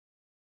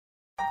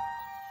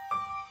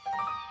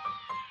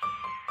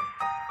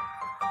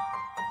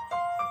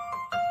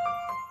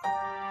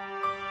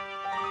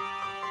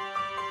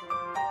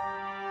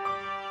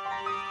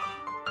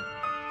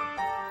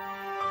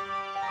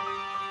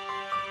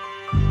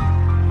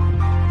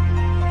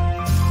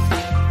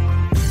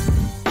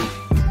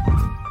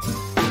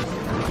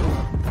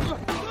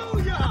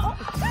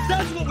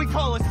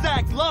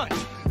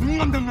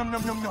What's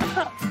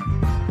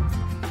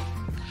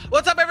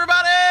up,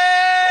 everybody?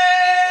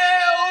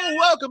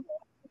 Welcome.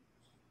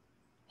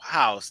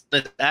 Wow,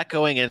 the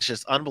echoing is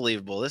just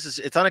unbelievable.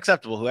 It's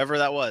unacceptable, whoever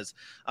that was.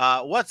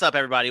 What's up,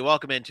 everybody?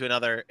 Welcome into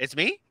another. It's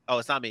me? Oh,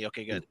 it's not me.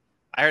 Okay, good.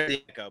 I heard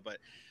the echo, but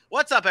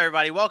what's up,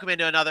 everybody? Welcome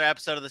into another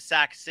episode of the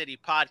Sac City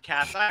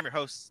Podcast. I'm your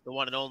host, the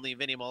one and only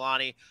Vinny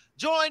Milani,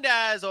 joined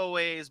as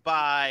always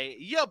by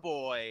your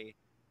boy,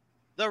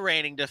 the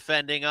reigning,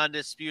 defending,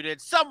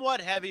 undisputed, somewhat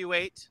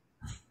heavyweight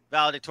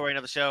valedictorian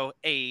of the show,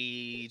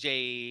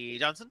 AJ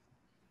Johnson.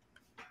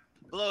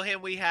 Below him,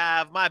 we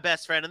have my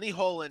best friend in the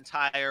whole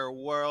entire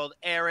world,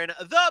 Aaron,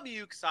 the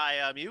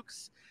Mukesiah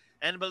Mukes.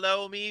 And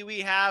below me,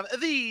 we have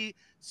the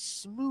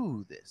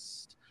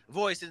smoothest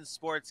voice in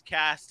sports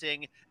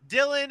casting,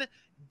 Dylan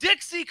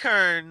Dixie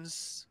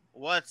Kearns.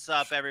 What's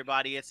up,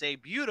 everybody? It's a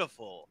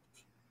beautiful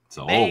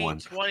May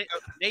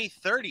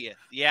 30th.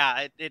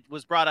 Yeah, it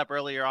was brought up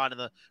earlier on in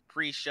the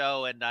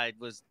pre-show, and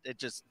it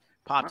just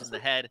popped in the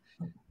head.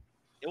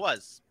 It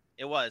was.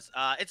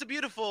 It's a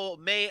beautiful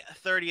May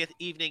 30th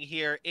evening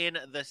here in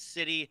the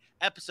city.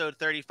 Episode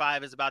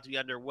 35 is about to be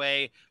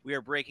underway. We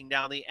are breaking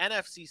down the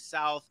NFC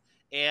South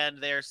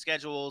and their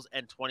schedules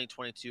and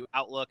 2022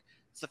 outlook.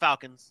 It's the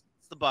Falcons,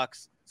 it's the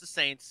Bucs, it's the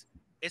Saints,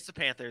 it's the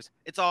Panthers.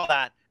 It's all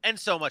that and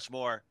so much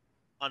more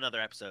on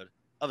another episode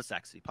of the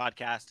Sac City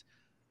Podcast.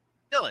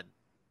 Dylan,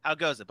 how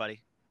goes it,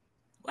 buddy?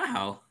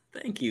 Wow.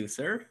 Thank you,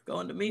 sir.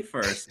 Going to me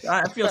first.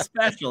 I feel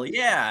special.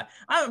 Yeah,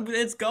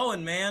 it's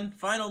going, man.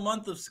 Final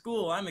month of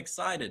school. I'm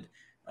excited.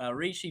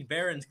 Rishi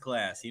Barron's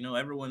class.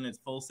 Everyone at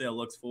Full Sail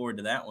looks forward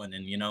to that one.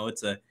 And,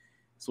 it's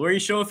where you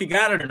show if you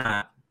got it or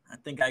not. I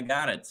think I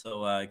got it.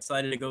 So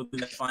excited to go through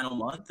that final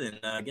month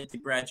and get to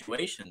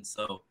graduation.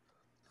 So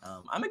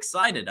I'm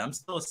excited. I'm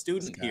still a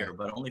student here,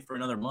 but only for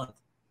another month.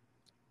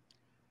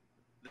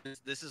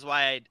 This is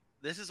why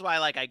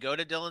I go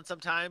to Dylan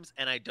sometimes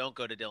and I don't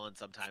go to Dylan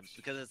sometimes,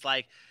 because it's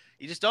like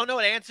you just don't know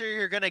what answer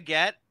you're gonna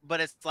get.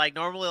 But it's like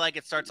normally like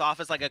it starts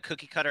off as like a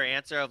cookie cutter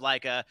answer of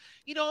like I'm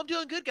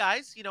doing good,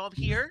 guys. I'm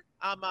here.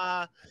 I'm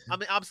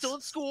still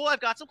in school.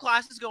 I've got some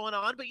classes going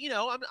on, but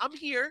I'm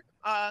here.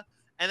 And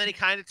then he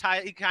kind of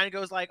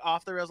goes like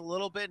off the rails a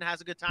little bit and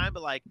has a good time,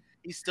 but like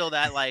he's still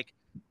that like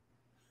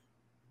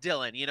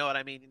Dylan. You know what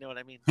I mean?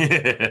 I think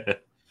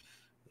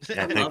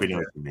we know what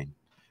you mean.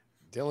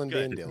 Dylan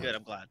being Dylan. Good.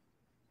 I'm glad.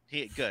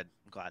 Good.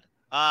 I'm glad.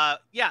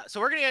 So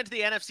we're going to get into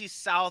the NFC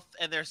South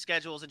and their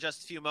schedules in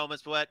just a few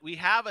moments, but we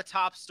have a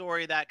top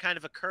story that kind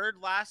of occurred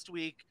last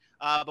week,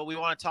 but we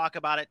want to talk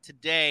about it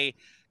today.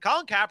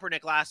 Colin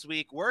Kaepernick last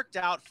week worked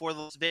out for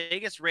the Las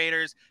Vegas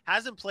Raiders,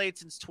 hasn't played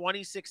since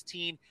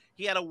 2016.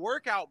 He had a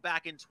workout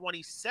back in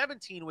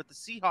 2017 with the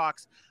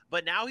Seahawks,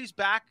 but now he's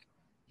back.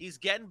 He's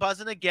getting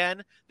buzzing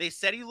again. They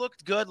said he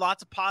looked good.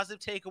 Lots of positive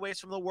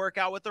takeaways from the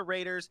workout with the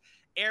Raiders.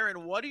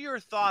 Aaron, what are your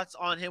thoughts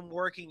on him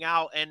working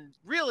out? And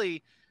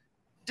really,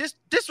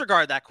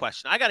 disregard that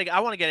question. I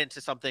want to get into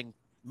something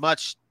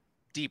much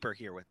deeper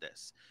here with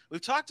this.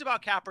 We've talked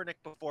about Kaepernick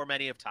before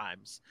many of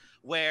times,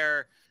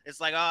 where it's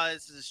like, oh,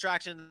 it's a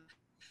distraction.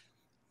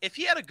 If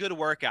he had a good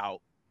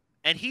workout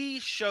and he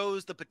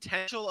shows the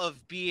potential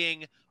of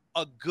being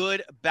a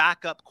good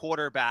backup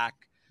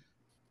quarterback,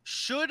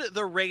 should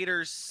the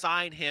Raiders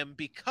sign him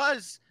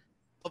because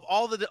of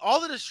all the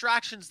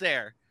distractions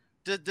there?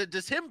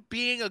 Does him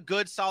being a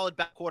good, solid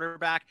back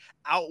quarterback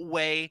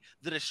outweigh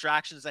the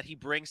distractions that he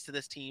brings to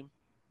this team?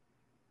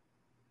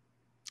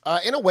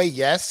 In a way,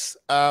 yes.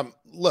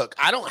 Look,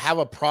 I don't have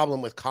a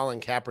problem with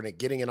Colin Kaepernick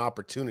getting an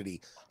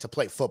opportunity to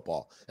play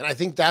football. And I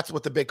think that's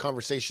what the big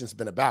conversation's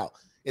been about.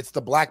 It's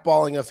the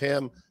blackballing of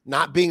him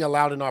not being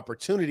allowed an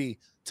opportunity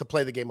to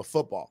play the game of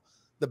football.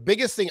 The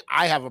biggest thing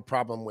I have a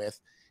problem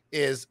with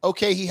is,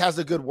 okay, he has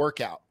a good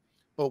workout,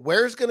 but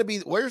where's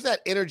that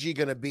energy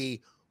going to be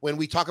when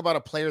we talk about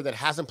a player that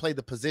hasn't played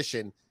the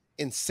position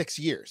in 6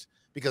 years?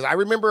 Because I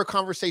remember a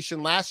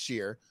conversation last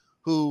year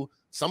who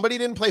somebody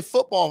didn't play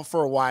football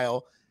for a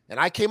while, and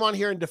I came on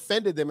here and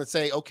defended them and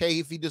say, okay,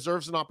 if he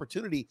deserves an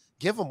opportunity,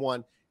 give him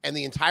one. And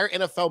the entire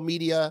NFL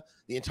media,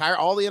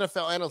 all the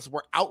NFL analysts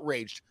were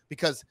outraged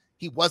because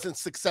he wasn't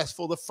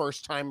successful the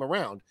first time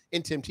around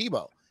in Tim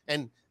Tebow.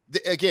 And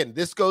again,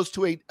 this goes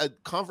to a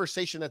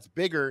conversation that's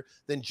bigger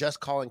than just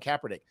Colin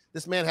Kaepernick.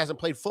 This man hasn't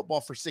played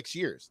football for 6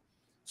 years.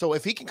 So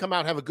if he can come out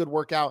and have a good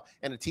workout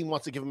and a team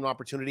wants to give him an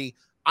opportunity,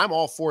 I'm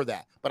all for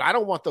that. But I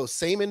don't want those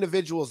same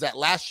individuals that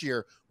last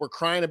year were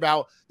crying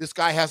about this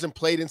guy hasn't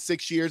played in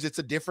 6 years. It's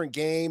a different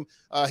game.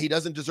 He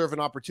doesn't deserve an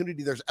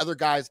opportunity. There's other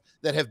guys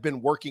that have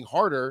been working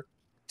harder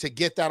to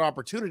get that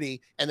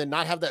opportunity and then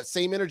not have that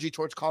same energy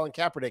towards Colin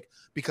Kaepernick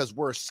because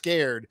we're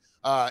scared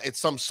it's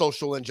some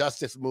social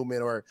injustice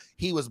movement or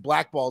he was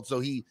blackballed, so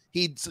he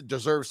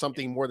deserves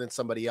something more than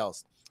somebody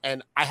else.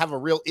 And I have a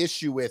real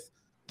issue with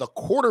the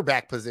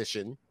quarterback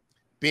position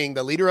being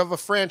the leader of a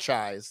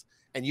franchise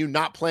and you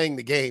not playing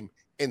the game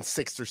in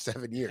 6 or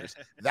 7 years.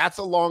 That's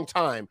a long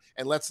time.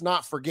 And let's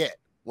not forget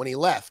when he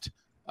left,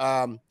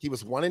 he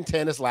was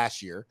 1-10 his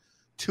last year,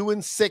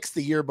 2-6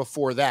 the year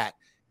before that,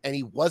 and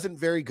he wasn't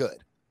very good.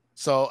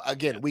 So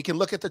again, we can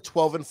look at the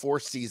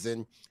 12-4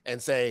 season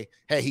and say,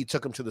 hey, he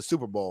took him to the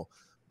Super Bowl.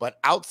 But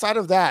outside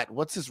of that,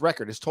 what's his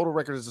record? His total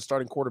record as a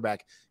starting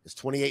quarterback is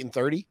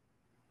 28-30.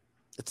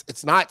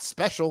 It's not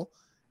special.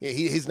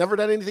 He's never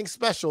done anything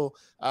special.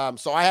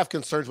 So I have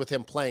concerns with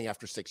him playing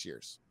after 6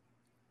 years.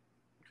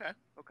 Okay.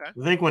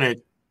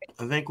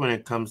 I think when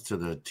it comes to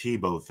the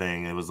Tebow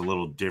thing, it was a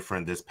little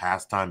different this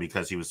past time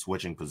because he was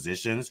switching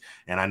positions.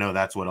 And I know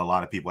that's what a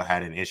lot of people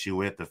had an issue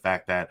with, the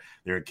fact that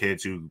there are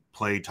kids who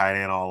played tight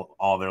end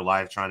all their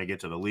life trying to get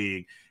to the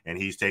league, and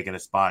he's taking a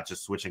spot,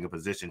 just switching a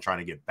position, trying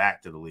to get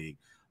back to the league.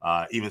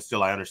 Even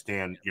still, I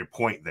understand your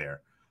point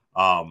there.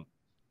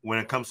 When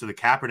it comes to the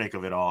Kaepernick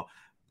of it all,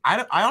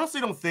 I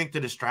honestly don't think the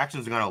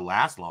distractions are going to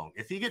last long.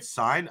 If he gets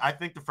signed, I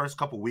think the first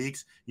couple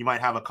weeks you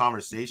might have a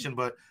conversation.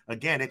 But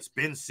again, it's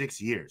been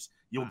 6 years.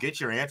 You'll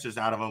get your answers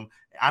out of him.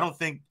 I don't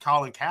think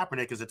Colin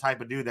Kaepernick is the type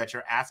of dude that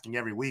you're asking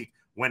every week,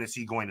 when is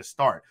he going to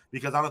start?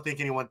 Because I don't think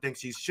anyone thinks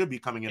he should be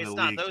coming in the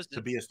league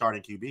to be a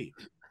starting QB.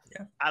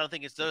 Yeah, I don't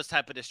think it's those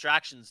type of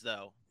distractions,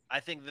 though. I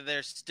think that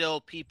there's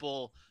still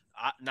people,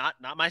 not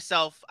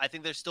myself. I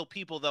think there's still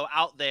people, though,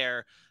 out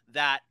there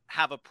that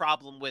have a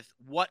problem with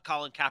what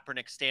Colin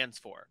Kaepernick stands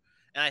for.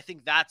 And I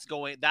think that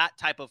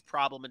type of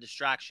problem and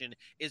distraction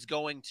is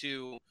going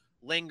to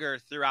linger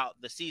throughout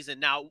the season.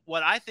 Now,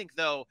 what I think,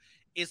 though,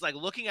 is like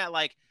looking at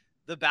like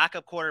the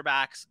backup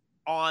quarterbacks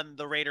on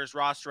the Raiders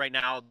roster right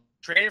now,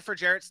 traded for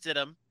Jarrett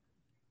Stidham.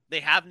 They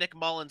have Nick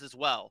Mullins as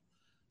well.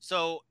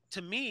 So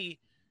to me,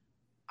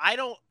 I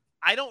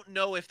don't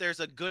know if there's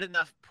a good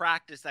enough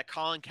practice that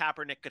Colin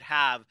Kaepernick could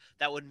have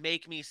that would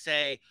make me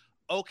say,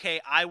 okay,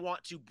 I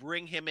want to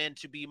bring him in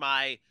to be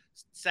my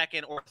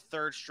second or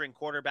third string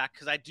quarterback.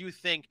 Cause I do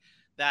think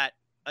that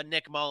a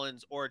Nick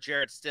Mullins or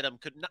Jarrett Stidham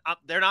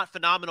they're not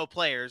phenomenal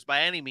players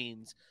by any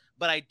means,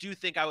 but I do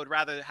think I would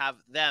rather have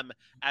them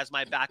as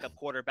my backup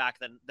quarterback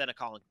than a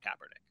Colin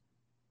Kaepernick.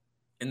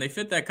 And they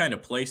fit that kind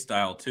of play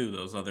style too,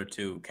 those other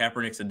two.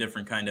 Kaepernick's a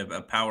different kind of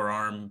a power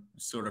arm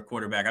sort of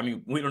quarterback. I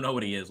mean, we don't know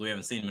what he is. We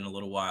haven't seen him in a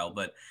little while.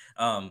 But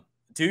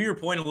to your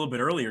point a little bit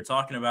earlier,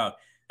 talking about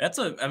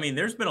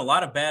there's been a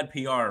lot of bad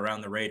PR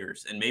around the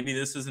Raiders. And maybe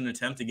this is an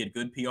attempt to get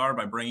good PR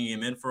by bringing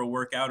him in for a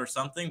workout or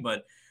something.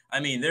 But I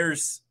mean,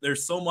 there's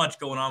so much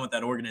going on with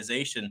that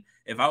organization.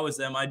 If I was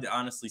them, I'd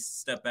honestly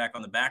step back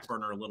on the back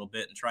burner a little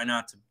bit and try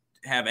not to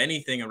have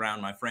anything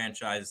around my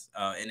franchise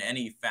in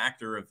any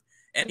factor of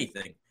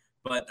anything.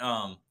 But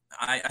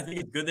I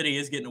think it's good that he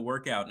is getting a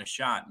workout and a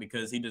shot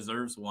because he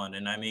deserves one.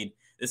 And I mean,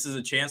 this is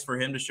a chance for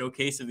him to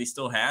showcase if he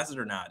still has it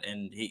or not.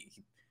 And he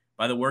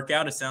by the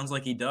workout, it sounds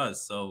like he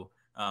does. So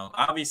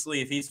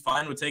obviously, if he's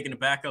fine with taking a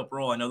backup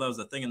role, I know that was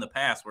a thing in the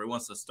past where he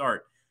wants to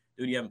start.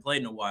 Dude, you haven't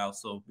played in a while,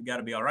 so we got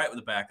to be all right with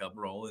the backup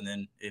role. And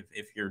then if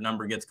your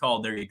number gets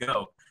called, there you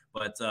go.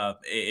 But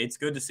it's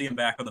good to see him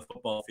back on the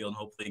football field, and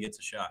hopefully he gets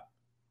a shot.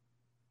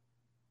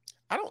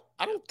 I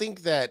don't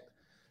think that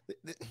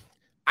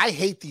I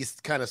hate these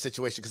kind of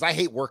situations because I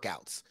hate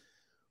workouts.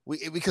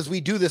 Because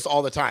we do this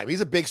all the time.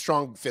 He's a big,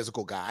 strong,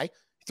 physical guy.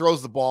 He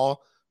throws the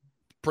ball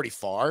pretty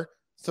far.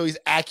 So he's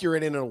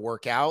accurate in a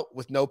workout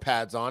with no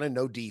pads on and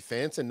no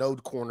defense and no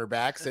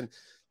cornerbacks. And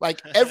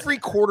like every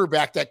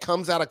quarterback that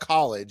comes out of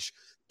college,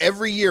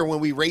 every year when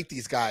we rate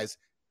these guys,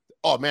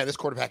 oh man, this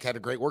quarterback had a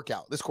great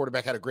workout. This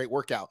quarterback had a great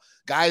workout.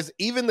 Guys,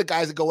 even the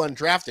guys that go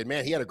undrafted,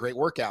 man, he had a great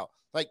workout.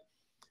 Like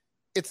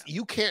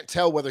you can't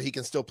tell whether he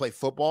can still play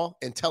football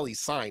until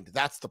he's signed.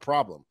 That's the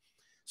problem.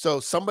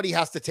 So somebody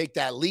has to take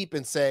that leap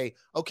and say,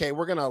 okay,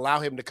 we're going to allow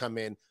him to come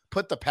in,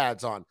 put the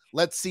pads on.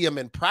 Let's see him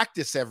in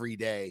practice every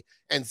day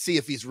and see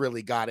if he's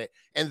really got it.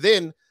 And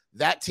then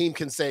that team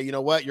can say, you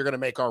know what, you're going to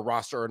make our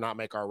roster or not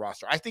make our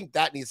roster. I think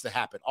that needs to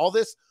happen. All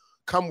this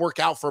come work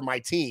out for my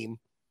team.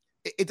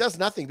 It does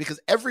nothing because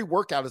every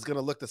workout is going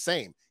to look the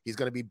same. He's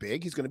going to be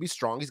big. He's going to be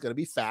strong. He's going to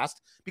be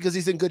fast because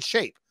he's in good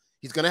shape.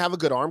 He's going to have a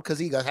good arm because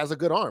he has a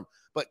good arm.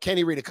 But can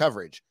he read a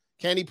coverage?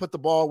 Can he put the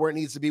ball where it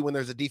needs to be when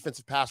there's a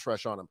defensive pass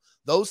rush on him?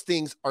 Those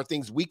things are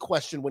things we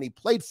questioned when he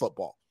played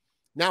football.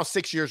 Now,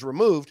 6 years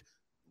removed,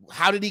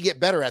 how did he get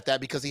better at that?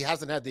 Because he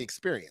hasn't had the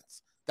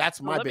experience.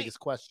 That's my biggest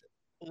question.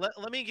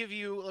 Let me give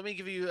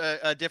you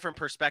a different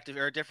perspective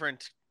or a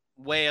different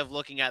way of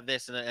looking at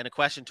this and a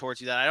question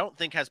towards you that I don't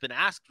think has been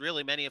asked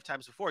really many of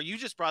times before. You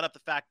just brought up the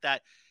fact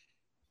that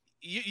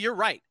you're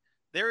right.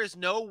 There is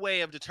no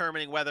way of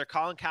determining whether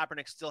Colin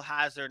Kaepernick still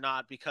has it or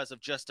not because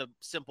of just a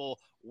simple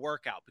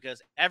workout,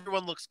 because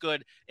everyone looks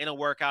good in a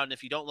workout. And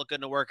if you don't look good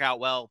in a workout,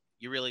 well,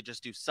 you really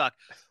just do suck.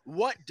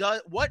 What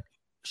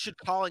should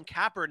Colin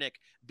Kaepernick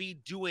be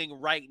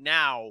doing right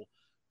now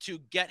to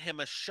get him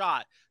a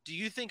shot? Do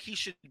you think he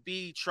should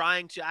be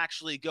trying to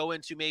actually go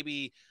into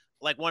maybe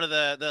like one of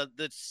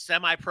the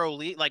semi-pro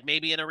league, like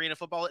maybe an arena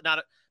football,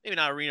 maybe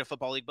not arena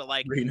football league, but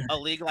like a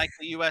league like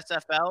the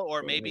USFL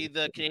or maybe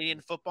the Canadian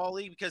Football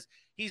League, because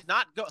he's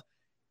not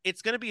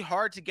it's going to be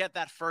hard to get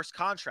that first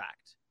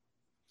contract.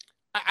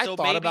 I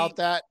thought about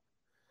that.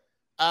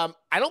 I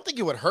don't think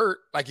it would hurt.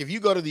 Like if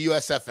you go to the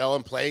USFL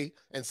and play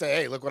and say,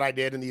 hey, look what I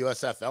did in the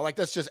USFL, like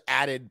that's just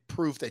added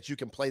proof that you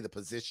can play the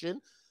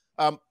position.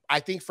 I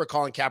think for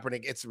Colin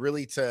Kaepernick, it's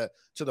really to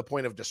the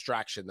point of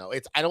distraction, though.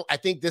 I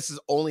think this is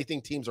the only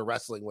thing teams are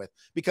wrestling with,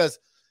 because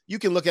you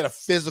can look at a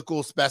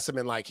physical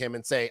specimen like him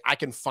and say, I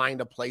can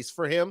find a place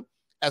for him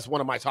as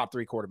one of my top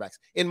 3 quarterbacks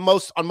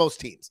on most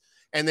teams.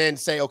 And then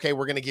say, okay,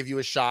 we're going to give you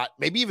a shot,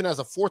 maybe even as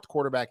a 4th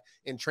quarterback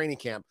in training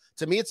camp.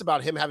 To me, it's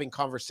about him having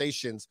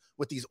conversations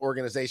with these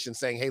organizations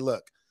saying, hey,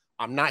 look,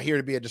 I'm not here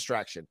to be a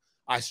distraction.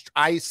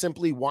 I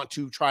simply want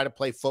to try to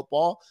play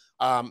football.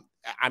 I'm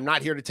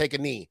not here to take a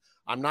knee.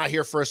 I'm not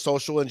here for a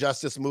social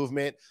injustice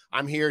movement.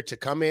 I'm here to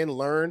come in,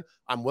 learn.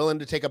 I'm willing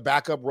to take a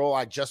backup role.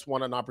 I just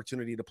want an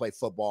opportunity to play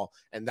football,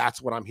 and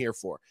that's what I'm here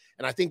for.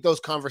 And I think those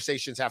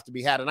conversations have to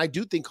be had. And I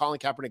do think Colin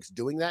Kaepernick's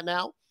doing that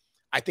now.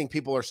 I think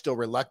people are still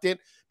reluctant,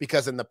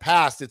 because in the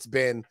past it's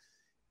been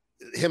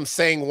him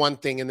saying one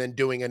thing and then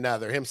doing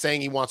another, him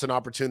saying he wants an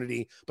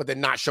opportunity, but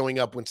then not showing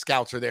up when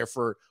scouts are there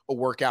for a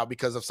workout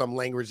because of some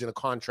language in a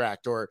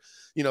contract, or,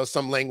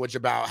 some language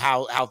about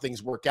how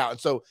things work out. And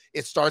so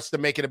it starts to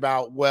make it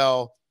about,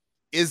 well,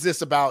 is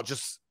this about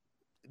just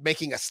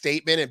making a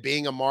statement and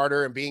being a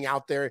martyr and being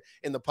out there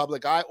in the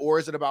public eye, or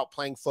is it about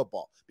playing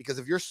football? Because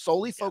if you're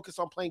solely focused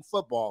on playing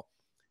football,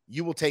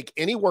 you will take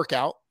any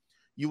workout,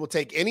 you will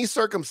take any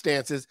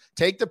circumstances,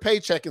 take the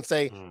paycheck and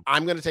say,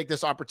 I'm going to take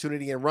this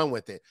opportunity and run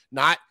with it,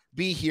 not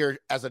be here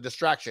as a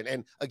distraction.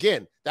 And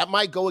again, that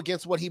might go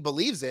against what he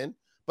believes in,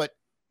 but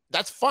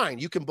that's fine.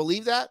 You can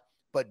believe that,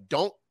 but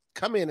don't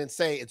come in and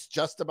say it's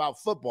just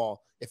about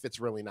football if it's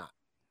really not.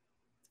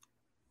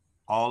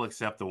 All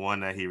except the one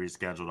that he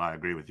rescheduled, I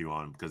agree with you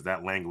on, because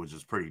that language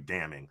is pretty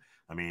damning.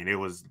 I mean, it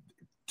was,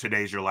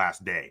 today's your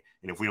last day,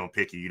 and if we don't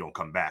pick you, you don't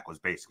come back, was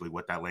basically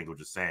what that language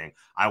is saying.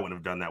 I wouldn't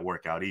have done that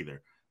workout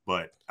either.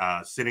 But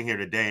sitting here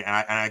today,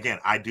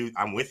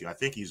 I'm with you. I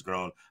think he's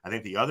grown. I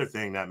think the other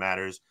thing that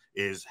matters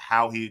is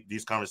how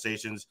these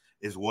conversations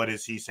is, what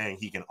is he saying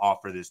he can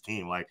offer this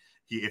team? Like,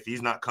 if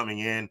he's not coming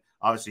in,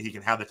 obviously he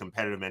can have the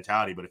competitive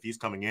mentality, but if he's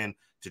coming in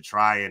to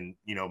try and,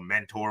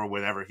 mentor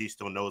whatever he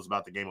still knows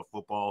about the game of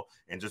football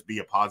and just be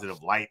a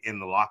positive light in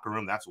the locker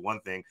room, that's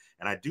one thing.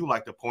 And I do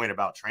like the point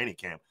about training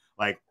camp.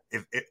 Like,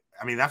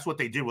 that's what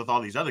they did with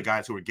all these other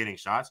guys who were getting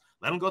shots.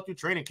 Let them go through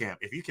training camp.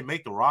 If you can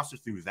make the roster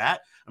through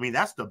that,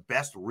 that's the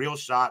best real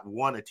shot.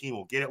 One, a team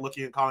will get it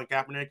looking at Colin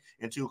Kaepernick,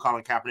 and 2,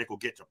 Colin Kaepernick will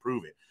get to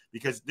prove it.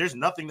 Because there's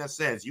nothing that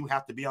says you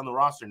have to be on the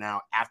roster now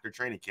after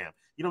training camp.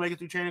 You don't make it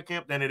through training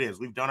camp, then it is.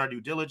 We've done our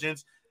due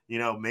diligence.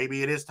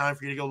 Maybe it is time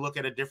for you to go look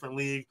at a different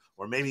league,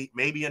 or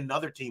maybe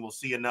another team will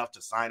see enough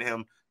to sign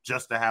him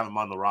just to have him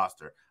on the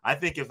roster. I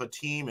think if a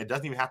team, it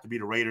doesn't even have to be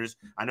the Raiders.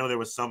 I know there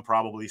was some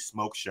probably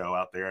smoke show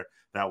out there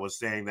that was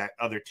saying that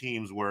other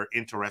teams were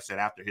interested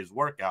after his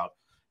workout.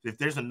 If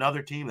there's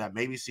another team that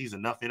maybe sees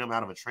enough in him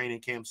out of a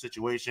training camp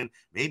situation,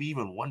 maybe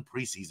even one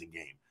preseason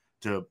game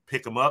to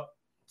pick him up,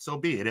 so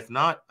be it. If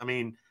not,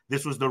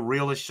 this was the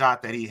realest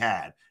shot that he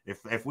had.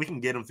 If we can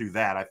get him through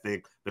that, I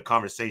think the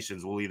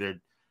conversations will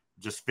either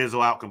just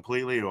fizzle out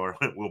completely, or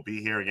we'll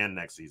be here again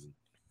next season.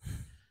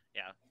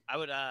 Yeah.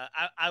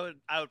 I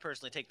would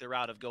personally take the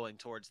route of going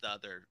towards the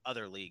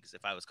other leagues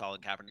if I was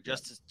Colin Kaepernick,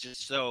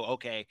 just so,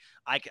 okay,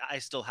 I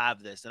still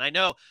have this. And I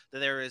know that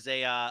there is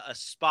a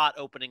spot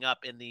opening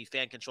up in the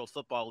fan controlled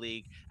football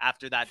league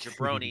after that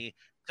jabroni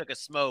took a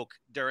smoke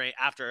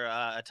after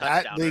a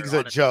touchdown. That league's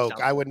a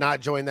joke. I would not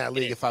join that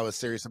league if I was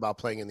serious about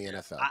playing in the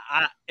NFL.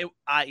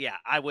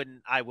 I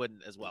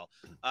wouldn't as well.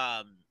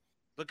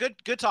 But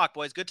good talk,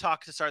 boys. Good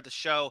talk to start the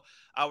show.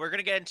 We're going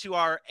to get into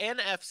our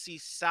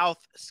NFC South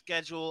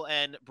schedule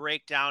and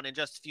breakdown in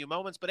just a few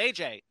moments. But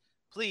AJ,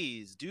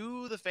 please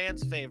do the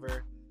fans a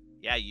favor.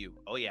 Yeah, you.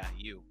 Oh, yeah,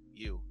 you.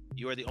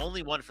 You are the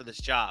only one for this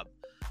job.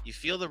 You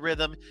feel the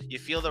rhythm. You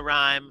feel the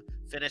rhyme.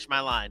 Finish my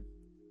line.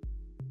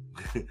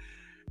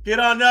 Get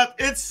on up.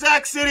 It's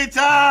Sac City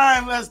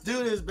time. Let's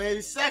do this,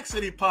 baby. Sac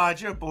City Pod,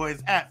 your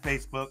boys at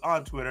Facebook,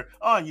 on Twitter,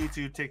 on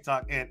YouTube,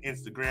 TikTok, and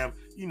Instagram.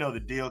 You know the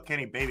deal.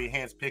 Kenny Baby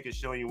Hands Pick is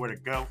showing you where to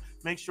go.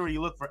 Make sure you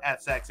look for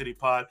at Sac City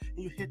Pod, and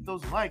you hit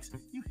those likes,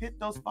 you hit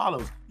those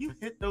follows, you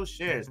hit those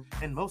shares,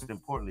 and most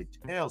importantly,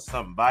 tell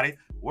somebody.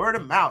 Word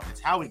of mouth. It's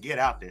how we get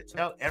out there.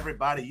 Tell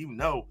everybody you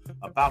know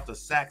about the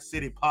Sac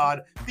City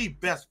Pod, the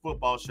best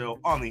football show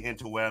on the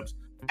interwebs.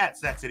 At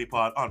Sac City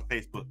Pod on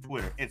Facebook,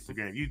 Twitter,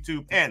 Instagram,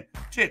 YouTube, and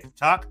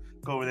TikTok.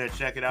 Go over there,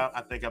 check it out. I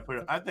think I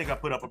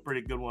put up a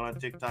pretty good one on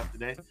TikTok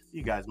today.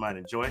 You guys might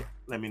enjoy it.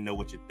 Let me know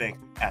what you think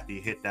after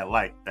you hit that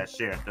like, that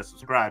share, that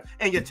subscribe,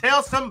 and you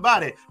tell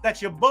somebody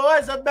that your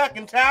boys are back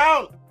in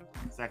town.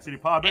 Sac City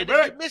Pod, baby.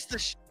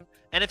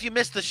 And if you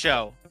missed the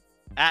show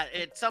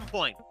at some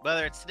point,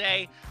 whether it's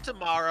today,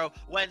 tomorrow,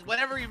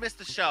 whenever you missed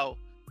the show,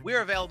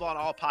 we're available on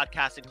all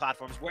podcasting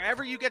platforms.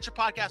 Wherever you get your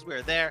podcast,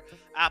 we're there.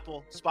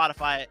 Apple,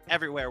 Spotify,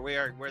 everywhere.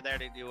 We're there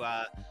to do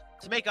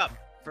to make up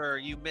for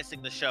you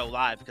missing the show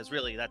live, because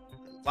really that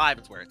live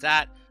is where it's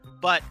at.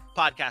 But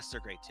podcasts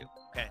are great too.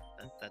 Okay,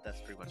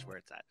 that's pretty much where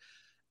it's at.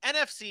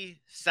 NFC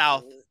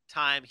South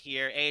time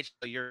here. AJ,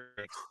 you're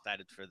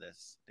excited for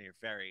this. You're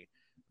very,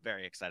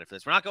 very excited for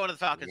this. We're not going to the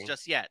Falcons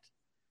just yet.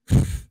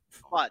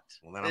 But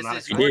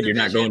you're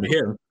not going to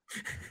him.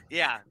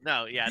 Yeah,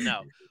 no.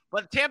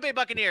 But Tampa Bay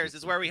Buccaneers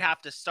is where we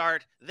have to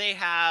start. They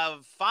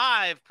have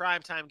 5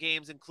 primetime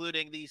games,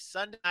 including the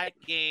Sunday night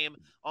game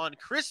on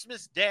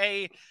Christmas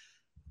Day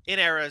in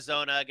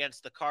Arizona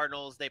against the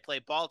Cardinals. They play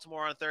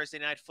Baltimore on Thursday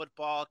Night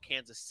Football,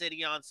 Kansas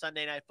City on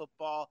Sunday Night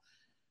Football.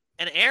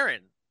 And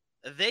Aaron,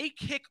 they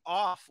kick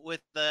off with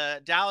the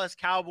Dallas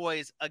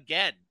Cowboys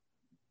again,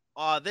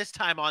 this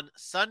time on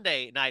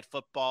Sunday Night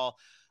Football.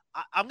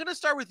 I'm going to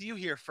start with you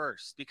here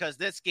first, because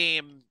this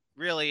game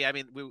really, I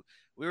mean,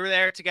 we were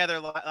there together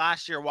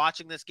last year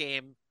watching this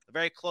game, a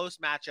very close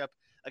matchup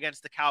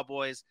against the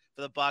Cowboys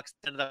for the Bucs,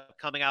 ended up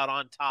coming out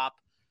on top.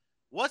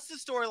 What's the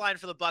storyline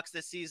for the Bucs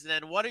this season,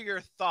 and what are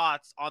your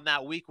thoughts on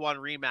that Week 1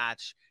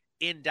 rematch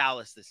in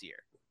Dallas this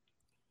year?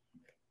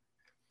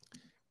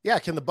 Yeah,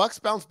 can the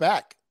Bucs bounce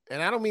back?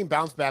 And I don't mean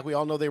bounce back. We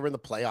all know they were in the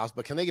playoffs,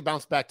 but can they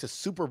bounce back to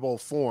Super Bowl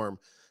form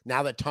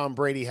now that Tom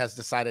Brady has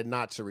decided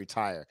not to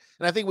retire?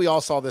 And I think we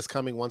all saw this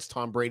coming once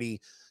Tom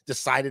Brady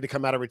decided to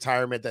come out of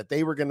retirement, that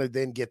they were going to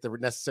then get the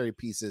necessary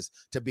pieces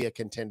to be a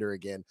contender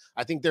again.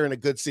 I think they're in a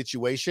good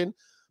situation.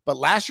 But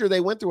last year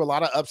they went through a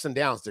lot of ups and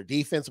downs. Their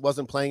defense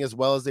wasn't playing as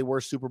well as they were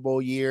Super Bowl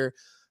year.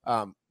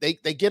 They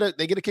get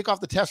a kick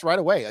off the test right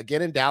away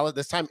again in Dallas.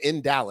 This time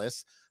in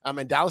Dallas,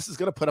 and Dallas is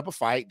going to put up a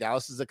fight.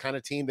 Dallas is the kind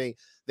of team they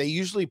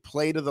usually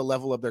play to the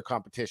level of their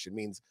competition.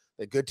 Means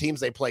the good teams,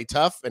 they play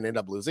tough and end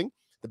up losing.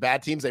 The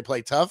bad teams, they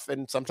play tough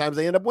and sometimes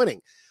they end up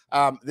winning.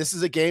 This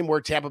is a game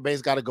where Tampa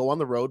Bay's got to go on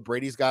the road.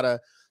 Brady's got to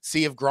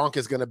see if Gronk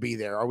is going to be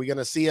there. Are we going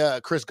to see a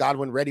Chris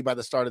Godwin ready by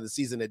the start of the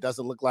season? It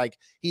doesn't look like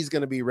he's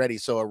going to be ready.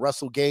 So a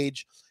Russell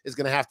Gage is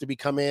going to have to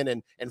come in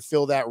and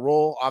fill that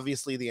role.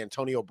 Obviously, the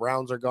Antonio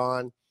Browns are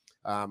gone.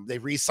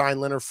 They've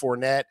re-signed Leonard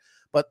Fournette,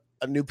 but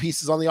a new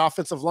piece is on the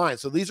offensive line.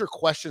 So these are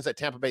questions that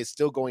Tampa Bay is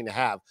still going to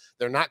have.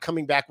 They're not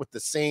coming back with the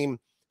same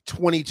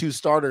 22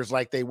 starters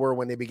like they were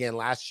when they began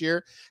last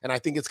year. And I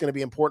think it's going to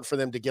be important for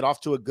them to get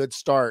off to a good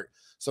start,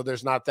 so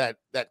there's not that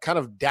kind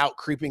of doubt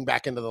creeping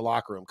back into the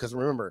locker room. Because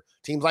remember,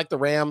 teams like the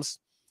Rams,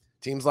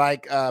 teams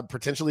like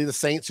potentially the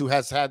Saints, who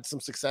has had some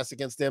success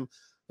against them,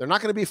 they're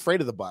not going to be afraid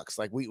of the Bucs.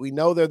 Like we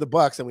know they're the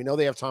Bucs and we know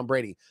they have Tom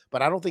Brady,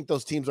 but I don't think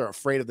those teams are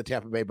afraid of the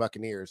Tampa Bay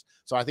Buccaneers.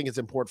 So I think it's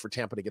important for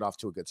Tampa to get off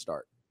to a good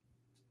start.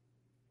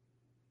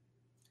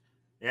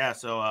 Yeah,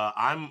 so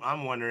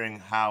I'm wondering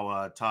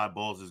how Todd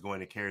Bowles is going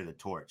to carry the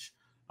torch.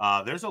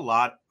 There's a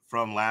lot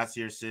from last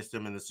year's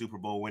system and the Super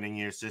Bowl winning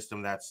year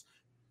system that's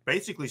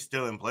basically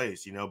still in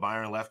place. You know,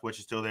 Byron Leftwich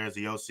is still there as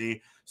the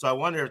OC. So I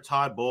wonder if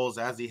Todd Bowles,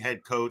 as the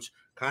head coach,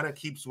 kind of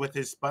keeps with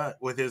his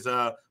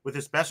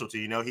specialty.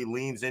 You know, he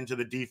leans into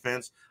the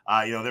defense.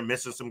 You know, they're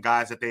missing some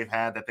guys that they've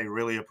had that they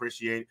really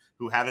appreciate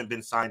who haven't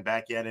been signed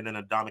back yet, and then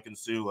Ndamukong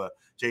Suh,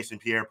 Jason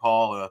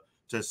Pierre-Paul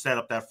to set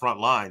up that front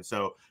line.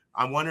 So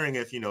I'm wondering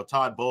if, you know,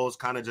 Todd Bowles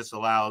kind of just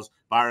allows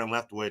Byron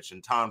Leftwich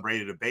and Tom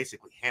Brady to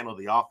basically handle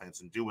the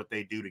offense and do what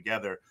they do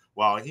together,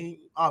 while he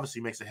obviously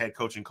makes the head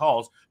coaching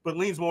calls, but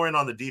leans more in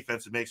on the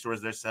defense to make sure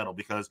they're settled.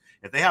 Because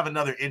if they have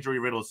another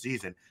injury-riddled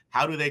season,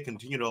 how do they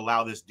continue to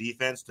allow this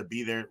defense to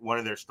be one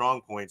of their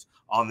strong points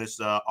on this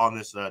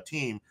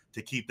team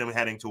to keep them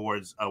heading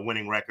towards a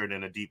winning record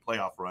and a deep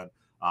playoff run?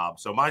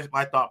 So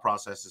my thought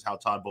process is how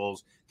Todd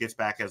Bowles gets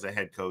back as a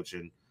head coach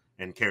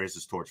and carries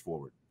his torch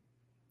forward.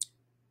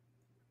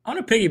 I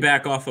want to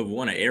piggyback off of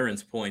one of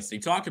Aaron's points. He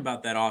talked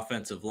about that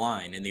offensive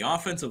line, and the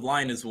offensive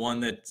line is one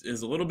that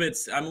is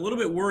I'm a little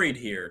bit worried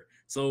here.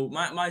 So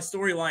my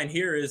storyline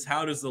here is,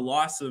 how does the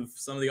loss of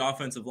some of the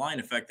offensive line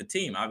affect the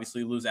team?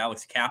 Obviously, lose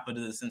Alex Kappa to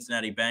the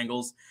Cincinnati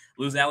Bengals,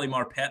 lose Ali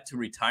Marpet to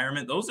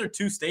retirement. Those are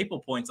two staple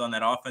points on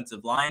that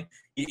offensive line.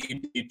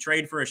 You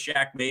trade for a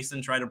Shaq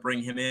Mason, try to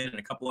bring him in, and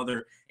a couple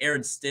other,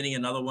 Aaron Stinney,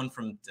 another one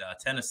from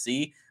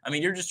Tennessee. I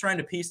mean, you're just trying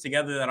to piece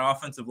together that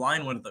offensive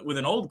line with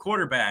an old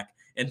quarterback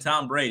and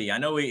Tom Brady. I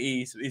know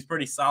he's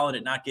pretty solid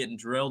at not getting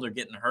drilled or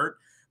getting hurt,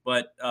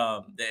 but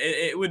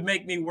it would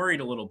make me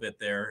worried a little bit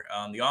there.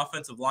 The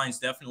offensive line is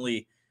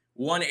definitely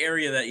one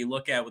area that you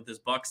look at with this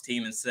Bucs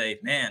team and say,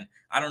 man,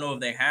 I don't know if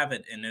they have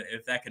it and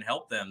if that can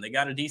help them. They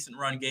got a decent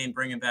run game,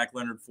 bringing back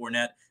Leonard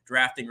Fournette,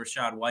 drafting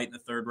Rachaad White in the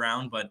 3rd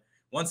round. But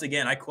once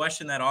again, I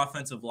question that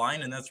offensive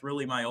line, and that's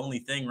really my only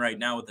thing right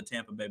now with the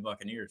Tampa Bay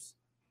Buccaneers.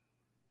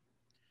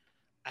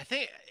 I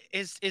think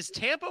is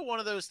Tampa one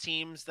of those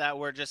teams that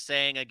we're just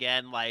saying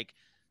again, like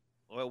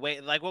what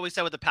we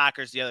said with the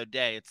Packers the other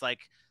day. It's like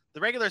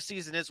the regular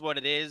season is what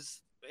it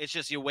is. It's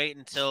just you wait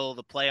until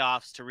the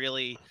playoffs to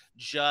really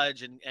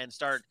judge and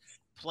start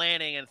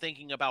planning and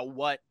thinking about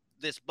what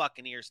this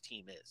Buccaneers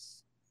team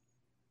is.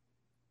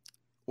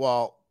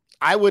 Well,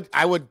 I would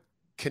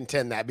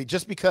contend that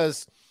just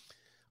because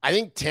I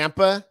think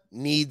Tampa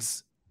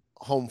needs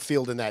home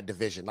field in that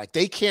division. Like,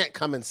 they can't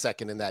come in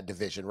second in that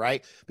division,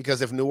 right?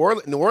 Because if New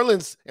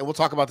Orleans, and we'll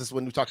talk about this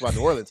when we talk about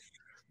New Orleans,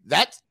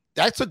 that's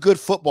a good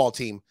football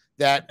team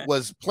that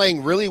was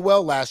playing really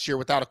well last year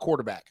without a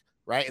quarterback,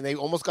 right? And they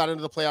almost got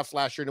into the playoffs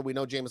last year, and we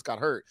know Jameis got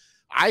hurt.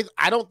 I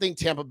don't think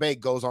Tampa Bay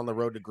goes on the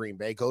road to Green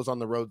Bay, goes on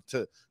the road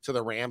to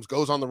the Rams,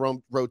 goes on the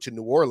road to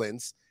New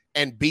Orleans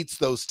and beats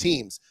those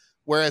teams.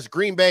 Whereas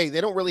Green Bay,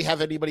 they don't really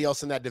have anybody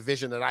else in that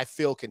division that I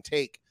feel can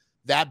take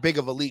that big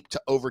of a leap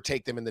to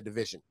overtake them in the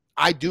division.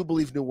 I do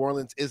believe New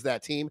Orleans is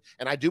that team,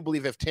 and I do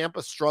believe if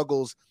Tampa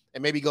struggles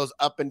and maybe goes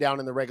up and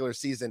down in the regular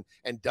season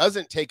and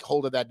doesn't take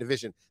hold of that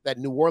division, that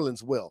New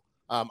Orleans will.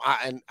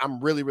 And I'm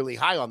really, really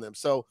high on them.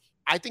 So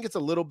I think it's a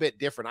little bit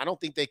different. I don't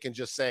think they can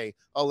just say,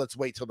 oh, let's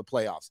wait till the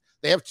playoffs.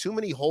 They have too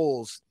many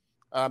holes.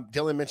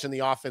 Dylan mentioned the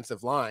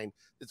offensive line.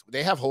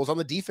 They have holes on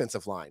the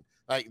defensive line.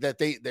 Like that,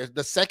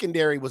 the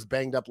secondary was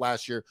banged up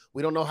last year.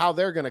 We don't know how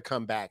they're going to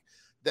come back.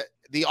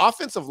 The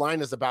offensive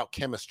line is about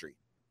chemistry.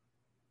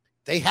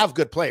 They have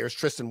good players,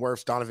 Tristan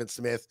Wirfs, Donovan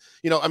Smith.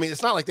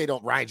 It's not like they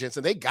don't. Ryan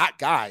Jensen, they got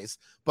guys,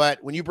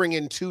 but when you bring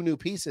in 2 new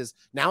pieces,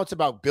 now it's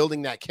about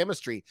building that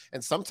chemistry.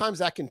 And sometimes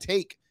that can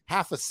take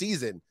half a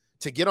season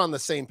to get on the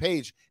same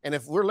page. And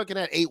if we're looking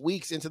at 8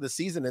 weeks into the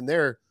season and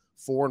they're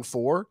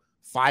 4-4,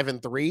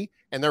 5-3,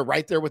 and they're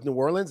right there with New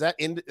Orleans, that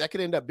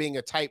could end up being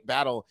a tight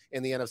battle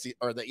in the NFC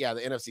the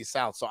NFC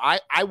South. So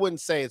I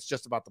wouldn't say it's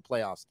just about the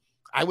playoffs.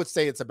 I would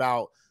say it's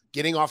about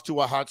getting off to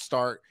a hot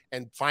start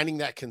and finding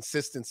that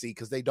consistency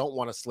because they don't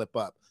want to slip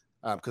up.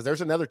 Because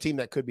there's another team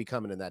that could be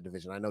coming in that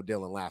division. I know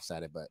Dylan laughs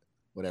at it, but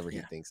whatever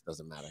he thinks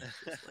doesn't matter.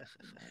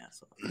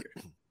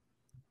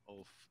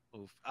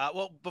 Oof.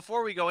 Well,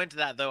 before we go into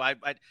that, though,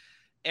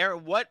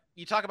 Aaron, what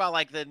you talk about,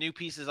 like the new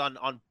pieces on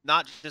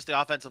not just the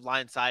offensive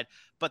line side,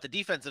 but the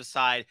defensive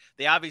side.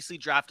 They obviously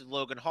drafted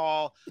Logan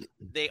Hall.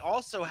 They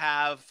also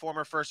have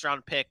former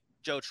first-round pick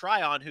Joe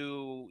Tryon,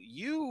 who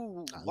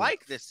you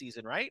like this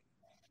season, right?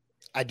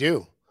 I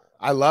do.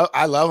 I love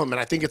him,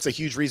 and I think it's a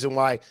huge reason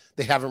why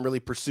they haven't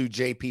really pursued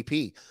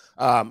JPP.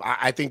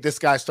 I think this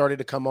guy started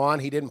to come on.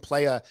 He didn't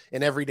play an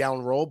every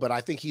down role, but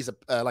I think he's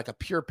like a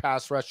pure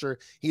pass rusher.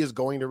 He is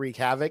going to wreak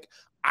havoc.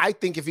 I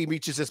think if he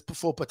reaches his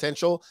full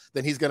potential,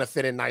 then he's going to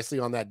fit in nicely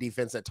on that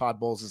defense that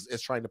Todd Bowles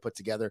is trying to put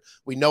together.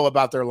 We know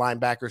about their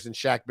linebackers in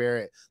Shaq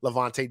Barrett,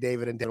 Levante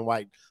David, and Dan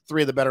White,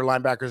 3 of the better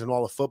linebackers in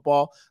all of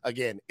football.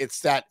 Again,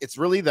 it's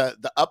really the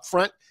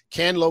upfront.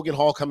 Can Logan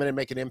Hall come in and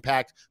make an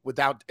impact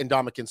without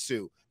Ndamukong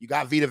Suh? You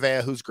got Vita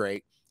Vea, who's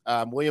great.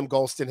 William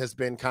Golston has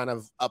been kind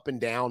of up and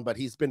down, but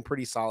he's been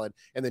pretty solid.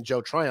 And then Joe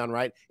Tryon,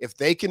 right? If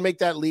they can make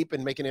that leap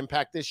and make an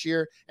impact this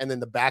year, and then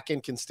the back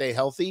end can stay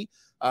healthy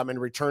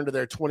and return to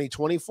their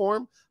 2020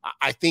 form,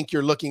 I think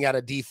you're looking at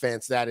a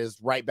defense that is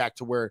right back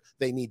to where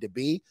they need to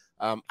be.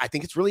 I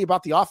think it's really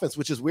about the offense,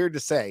 which is weird to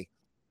say.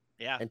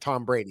 Yeah. And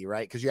Tom Brady,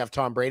 right? Because you have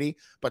Tom Brady,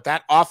 but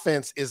that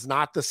offense is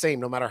not the same,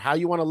 no matter how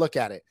you want to look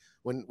at it.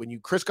 When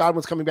Chris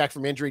Godwin's coming back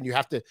from injury and you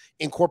have to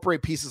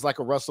incorporate pieces like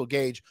a Russell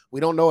Gage, we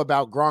don't know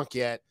about Gronk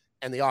yet,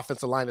 and the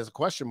offensive line is a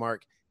question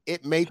mark.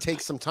 It may take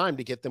some time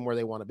to get them where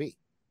they want to be.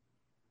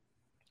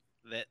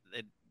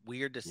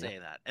 Weird to say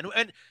that,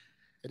 and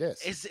it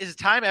is. Is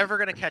time ever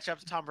going to catch up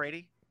to Tom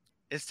Brady?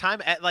 Is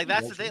time like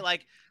that's the thing?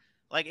 Like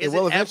is it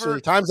will eventually? Ever...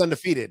 Time's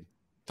undefeated.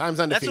 That's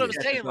what I'm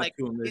saying. Like,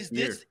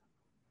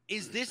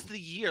 is this the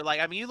year?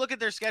 Like, I mean, you look at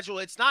their schedule.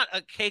 It's not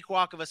a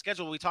cakewalk of a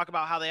schedule. We talk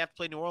about how they have to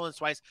play New Orleans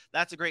twice.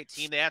 That's a great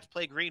team. They have to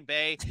play Green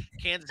Bay,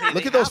 Kansas City.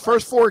 Look at those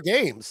first 4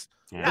 games.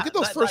 Yeah. Look at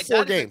those first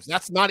 4 games.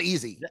 That's not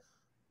easy.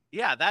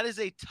 Yeah, that is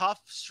a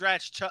tough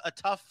stretch, a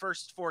tough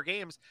first 4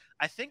 games.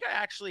 I think I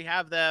actually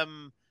have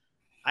them.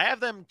 I have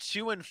them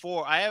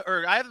 2-4.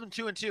 I have them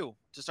 2-2 to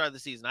start the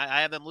season.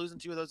 I have them losing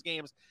 2 of those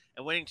games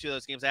and winning 2 of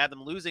those games. I have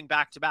them losing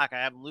back to back.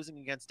 I have them losing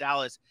against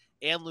Dallas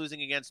and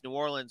losing against New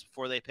Orleans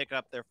before they pick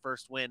up their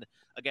first win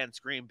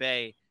against Green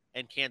Bay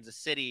and Kansas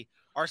City.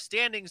 Our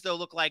standings, though,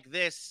 look like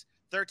this: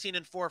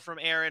 13-4 from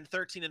Aaron,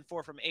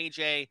 13-4 from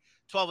AJ,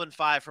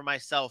 12-5 for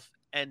myself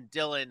and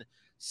Dylan.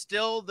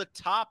 Still the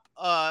top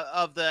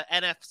of the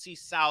NFC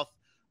South,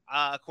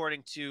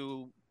 according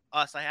to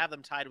us. I have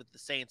them tied with the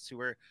Saints, who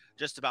we're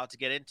just about to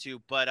get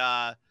into. But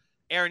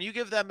Aaron, you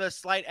give them a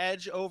slight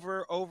edge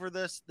over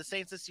the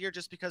Saints this year,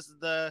 just because of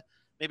the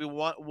maybe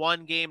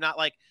one game, not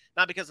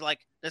because of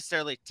like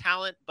necessarily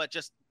talent, but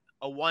just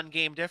a 1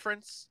 game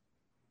difference.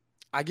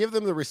 I give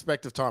them the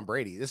respect of Tom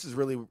Brady. This is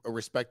really a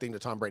respecting to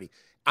Tom Brady.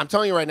 I'm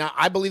telling you right now,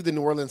 I believe the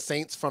New Orleans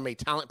Saints, from a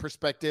talent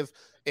perspective,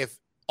 if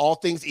all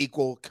things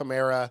equal,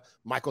 Kamara,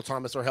 Michael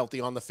Thomas are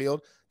healthy on the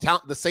field,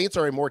 the Saints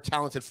are a more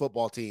talented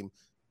football team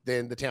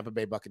than the Tampa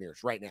Bay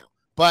Buccaneers right now.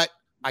 But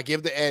I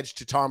give the edge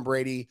to Tom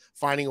Brady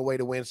finding a way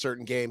to win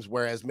certain games,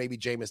 whereas maybe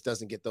Jameis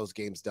doesn't get those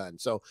games done.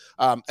 So,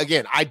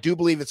 again, I do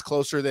believe it's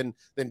closer than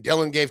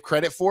Dylan gave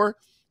credit for.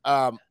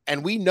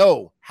 And we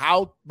know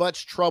how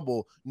much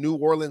trouble New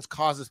Orleans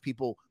causes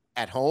people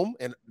at home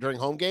and during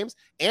home games,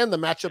 and the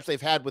matchups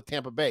they've had with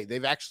Tampa Bay.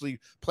 They've actually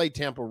played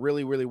Tampa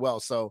really, really well.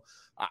 So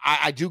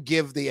I do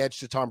give the edge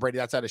to Tom Brady.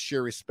 That's out of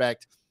sheer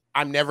respect.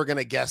 I'm never going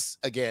to guess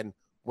again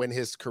when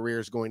his career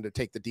is going to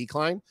take the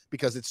decline,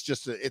 because it's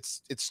just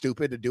it's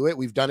stupid to do it.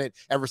 We've done it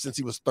ever since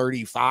he was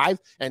 35,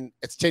 and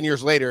it's 10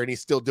 years later and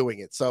he's still doing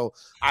it. So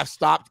I've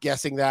stopped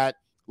guessing that.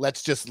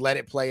 Let's just let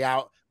it play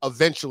out.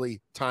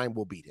 Eventually time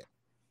will beat him.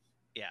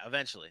 Yeah,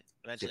 eventually.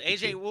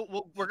 AJ,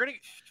 we're gonna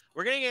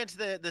get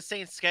into the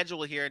Saints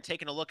schedule here and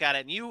taking a look at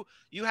it. And you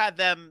had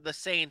them, the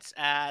Saints,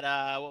 at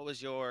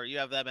you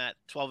have them at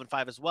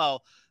 12-5 as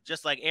well,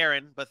 just like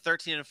Aaron, but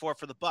 13-4 for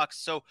the Bucs.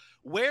 So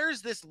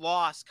where's this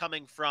loss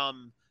coming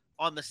from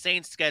on the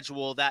Saints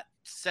schedule that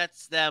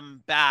sets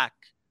them back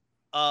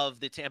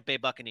of the Tampa Bay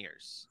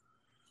Buccaneers?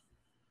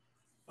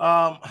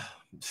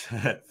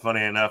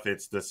 Funny enough,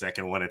 it's the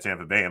second one at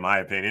Tampa Bay, in my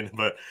opinion.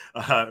 But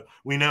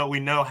we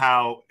know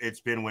how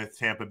it's been with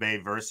Tampa Bay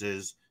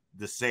versus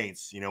the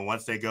Saints.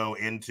 Once they go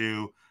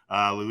into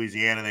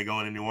Louisiana, they go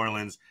into New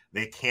Orleans,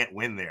 they can't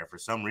win there for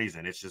some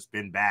reason. It's just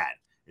been bad.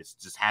 It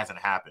just hasn't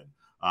happened.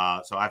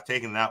 So I've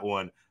taken that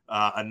one.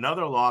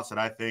 Another loss that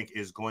I think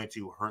is going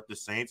to hurt the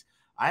Saints,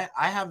 I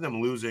have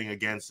them losing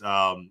against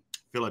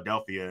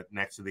Philadelphia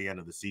next to the end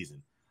of the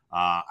season.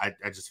 I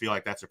just feel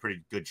like that's a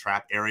pretty good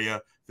trap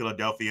area.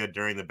 Philadelphia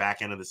during the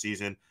back end of the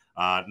season,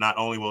 not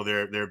only will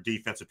their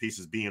defensive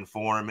pieces be in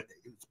form,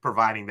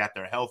 providing that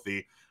they're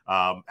healthy.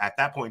 At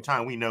that point in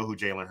time, we know who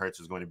Jalen Hurts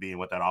is going to be and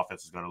what that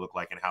offense is going to look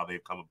like and how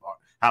they've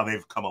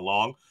come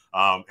along.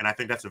 And I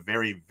think that's a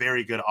very,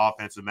 very good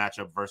offensive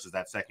matchup versus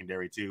that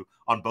secondary too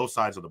on both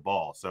sides of the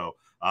ball. So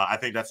I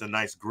think that's a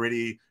nice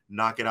gritty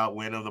knock it out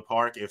win of the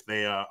park if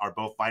they are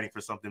both fighting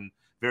for something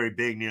very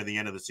big near the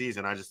end of the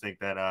season. I just think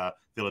that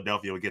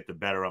Philadelphia would get the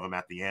better of them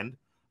at the end.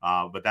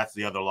 But that's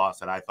the other loss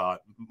that I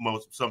thought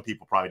some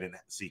people probably didn't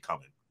see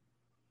coming.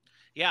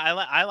 Yeah,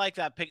 I like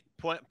that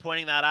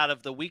pointing that out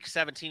of the week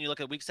 17. You look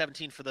at week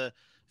 17 for the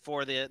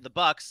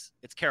Bucs,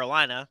 it's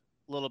Carolina,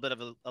 a little bit of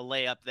a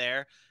layup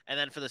there, and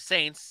then for the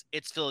Saints,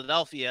 it's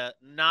Philadelphia,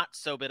 not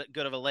so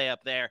good of a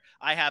layup there.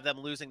 I have them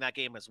losing that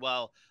game as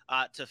well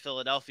to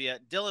Philadelphia.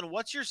 Dylan,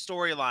 what's your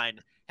storyline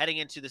heading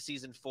into the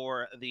season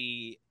for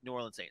the New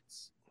Orleans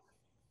Saints?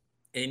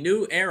 A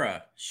new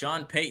era.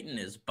 Sean Payton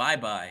is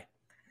bye-bye.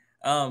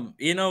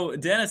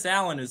 Dennis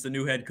Allen is the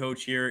new head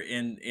coach here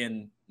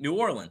in New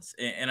Orleans,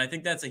 and I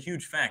think that's a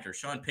huge factor.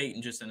 Sean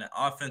Payton, just an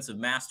offensive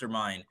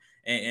mastermind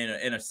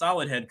and a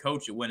solid head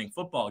coach at winning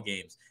football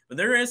games. But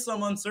there is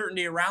some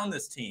uncertainty around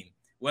this team,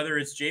 whether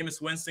it's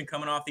Jameis Winston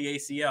coming off the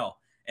ACL.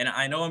 And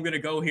I know I'm going to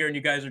go here, and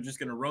you guys are just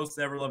going to roast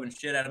the ever-loving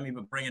shit out of me,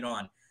 but bring it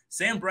on.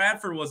 Sam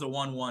Bradford was a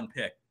 1-1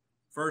 pick,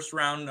 first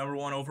round, number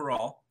 1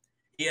 overall.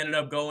 He ended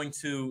up going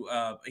to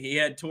he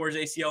had towards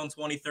ACL in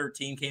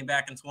 2013, came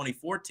back in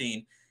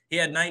 2014. He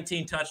had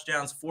 19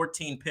 touchdowns,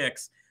 14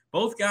 picks.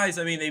 Both guys,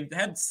 I mean, they've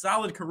had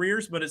solid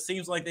careers, but it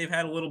seems like they've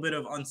had a little bit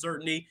of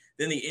uncertainty.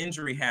 Then the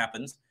injury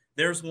happens.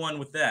 There's one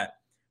with that.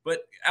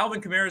 But Alvin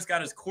Kamara's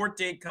got his court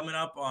date coming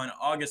up on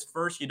August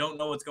 1st. You don't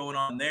know what's going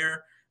on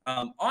there.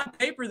 On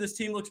paper, this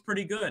team looks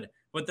pretty good,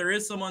 but there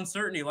is some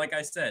uncertainty. Like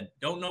I said,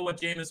 don't know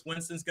what Jameis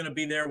Winston's going to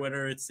be there,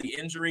 whether it's the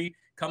injury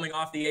coming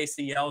off the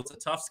ACL. It's a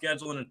tough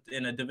schedule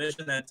in a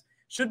division that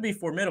should be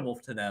formidable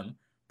to them.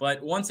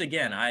 But once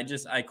again,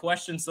 I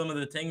question some of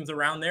the things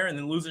around there, and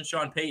then losing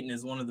Sean Payton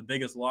is one of the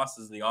biggest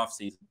losses of the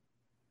offseason.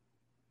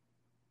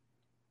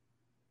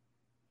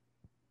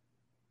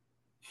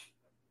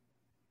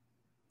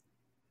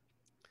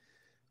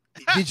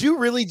 Did you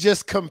really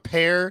just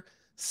compare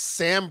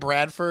Sam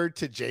Bradford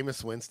to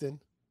Jameis Winston?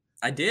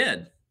 I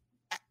did.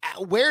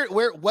 In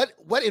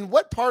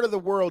what part of the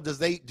world do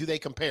they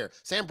compare?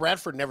 Sam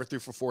Bradford never threw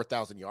for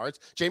 4,000 yards.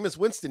 Jameis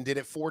Winston did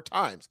it 4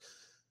 times.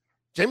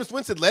 Jameis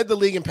Winston led the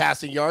league in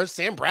passing yards.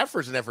 Sam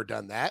Bradford's never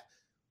done that.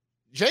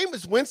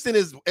 Jameis Winston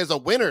is a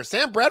winner.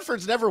 Sam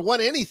Bradford's never won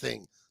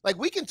anything. Like,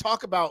 we can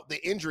talk about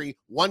the injury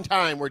one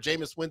time where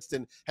Jameis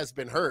Winston has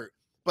been hurt,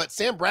 but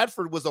Sam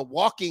Bradford was a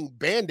walking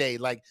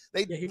Band-Aid. Like,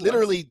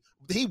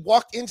 he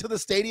walked into the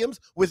stadiums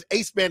with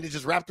ace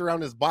bandages wrapped around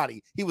his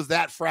body. He was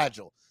that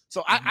fragile.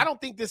 So I don't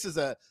think this is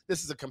a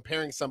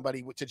comparing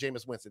somebody to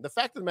Jameis Winston. The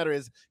fact of the matter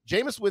is,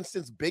 Jameis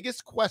Winston's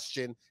biggest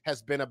question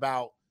has been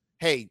about,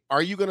 hey,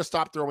 are you going to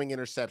stop throwing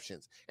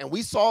interceptions? And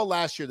we saw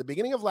last year, the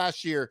beginning of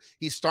last year,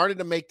 he started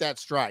to make that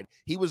stride.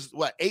 He was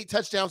 14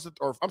 touchdowns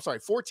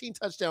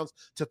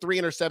to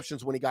 3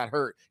 interceptions when he got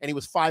hurt, and he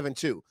was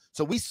 5-2.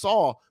 So we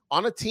saw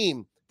on a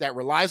team that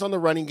relies on the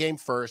running game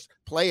first,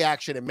 play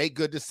action, and make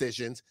good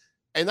decisions.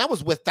 And that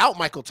was without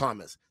Michael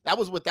Thomas. That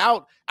was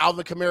without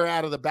Alvin Kamara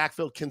out of the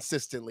backfield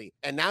consistently.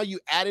 And now you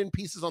add in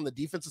pieces on the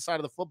defensive side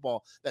of the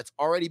football that's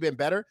already been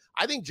better.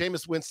 I think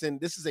Jameis Winston,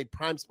 this is a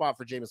prime spot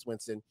for Jameis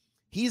Winston.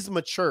 He's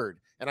matured.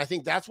 And I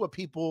think that's what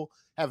people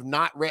have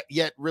not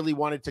yet really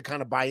wanted to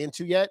kind of buy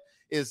into yet,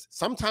 is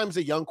sometimes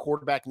a young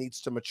quarterback needs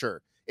to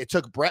mature. It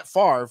took Brett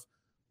Favre,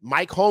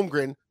 Mike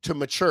Holmgren to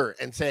mature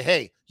and say,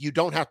 hey, you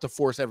don't have to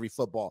force every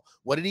football.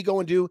 What did he go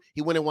and do?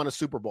 He went and won a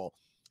Super Bowl.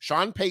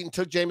 Sean Payton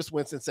took Jameis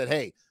Winston and said,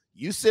 hey,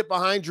 you sit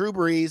behind Drew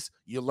Brees.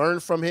 You learn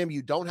from him.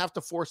 You don't have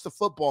to force the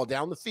football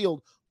down the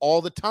field all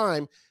the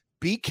time.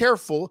 Be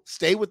careful,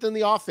 stay within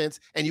the offense,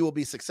 and you will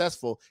be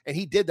successful. And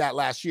he did that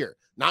last year.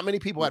 Not many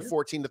people had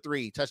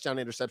 14-3 touchdown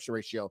interception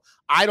ratio.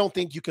 I don't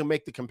think you can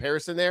make the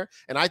comparison there.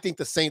 And I think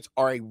the Saints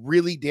are a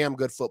really damn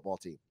good football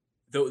team.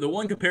 The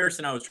one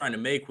comparison I was trying to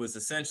make was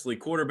essentially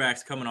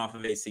quarterbacks coming off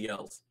of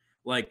ACLs.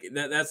 Like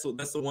that's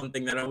the one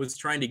thing that I was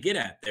trying to get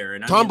at there.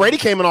 And Tom Brady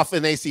came in off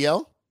an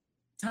ACL.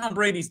 Tom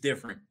Brady's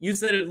different. You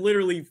said it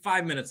literally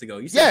 5 minutes ago.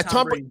 You said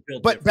Tom Brady's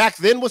built but different. Back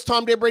then, was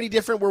Tom Brady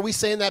different? Were we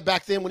saying that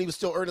back then when he was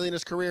still early in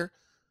his career?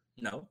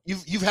 No.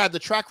 You've had the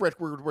track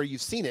record where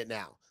you've seen it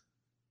now.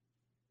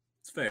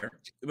 It's fair.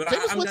 But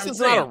Jameis Winston's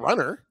not a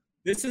runner.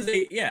 This is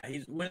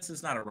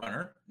Winston's not a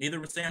runner. Neither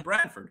was Sam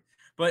Bradford.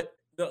 But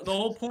the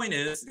whole point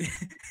is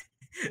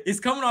he's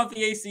coming off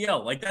the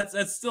ACL. Like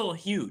that's still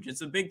huge.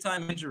 It's a big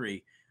time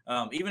injury.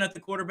 Even at the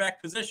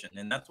quarterback position.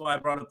 And that's why I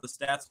brought up the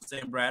stats with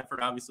Sam Bradford,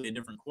 obviously a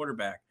different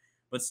quarterback.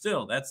 But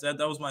still, that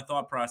was my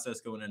thought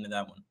process going into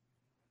that one.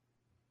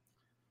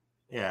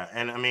 Yeah,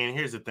 and I mean,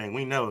 here's the thing.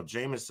 We know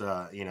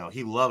Jameis,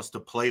 he loves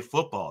to play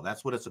football.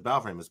 That's what it's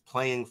about for him, is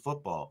playing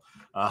football.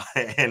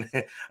 And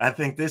I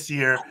think this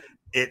year,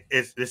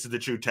 this is the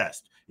true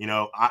test.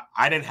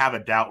 I didn't have a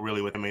doubt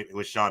really with him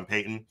with Sean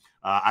Payton.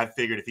 I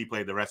figured if he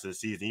played the rest of the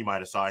season, you might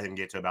have saw him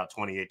get to about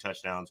 28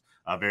 touchdowns,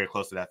 very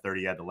close to that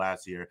 30 he had the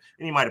last year,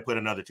 and he might have put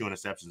another 2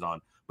 interceptions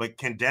on. But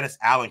can Dennis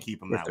Allen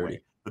keep him that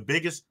way? The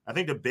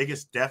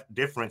biggest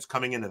difference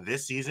coming into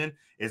this season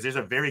is there's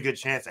a very good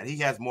chance that he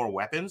has more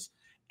weapons,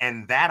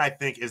 and that I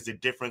think is the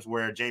difference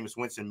where Jameis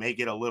Winston may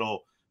get a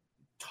little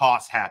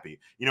toss happy.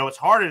 It's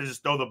harder to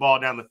just throw the ball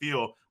down the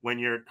field when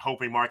you're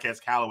hoping Marquez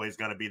Callaway is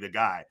going to be the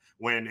guy,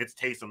 when it's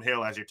Taysom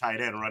Hill as your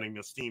tight end running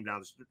the steam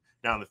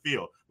down the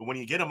field. But when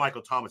you get a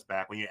Michael Thomas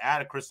back, when you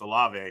add a Chris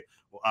Olave,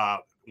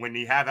 when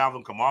you have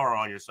Alvin Kamara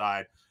on your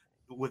side,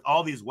 with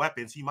all these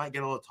weapons, he might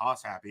get a little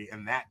toss happy,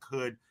 and that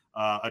could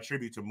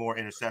attribute to more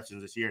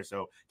interceptions this year.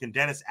 So can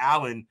Dennis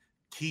Allen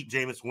keep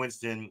Jameis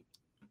Winston,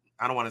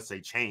 I don't want to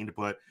say chained,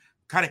 but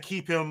kind of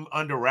keep him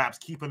under wraps,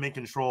 keep him in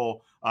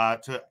control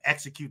to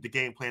execute the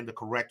game plan the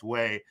correct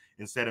way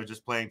instead of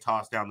just playing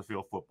toss down the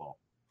field football?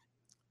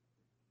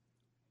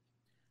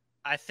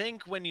 I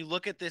think when you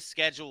look at this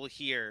schedule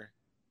here,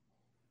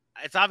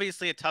 it's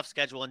obviously a tough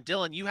schedule. And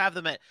Dylan, you have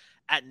them at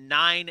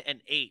 9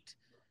 and 8.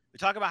 We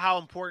talk about how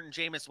important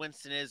Jameis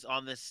Winston is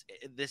on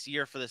this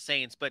year for the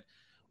Saints, but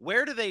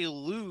where do they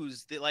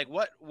lose?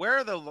 Where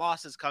are the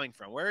losses coming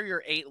from? Where are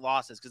your 8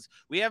 losses? Because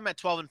we have them at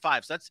 12 and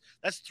 5. So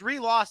that's 3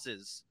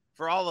 losses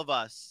for all of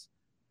us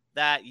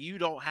that you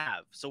don't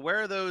have. So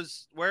where are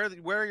those? Where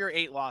are your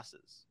 8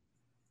 losses?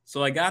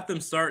 So I got them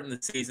starting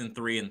the season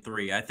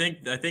 3-3. I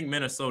think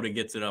Minnesota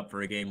gets it up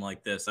for a game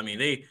like this. I mean,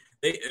 they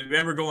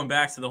remember going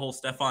back to the whole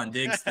Stephon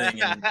Diggs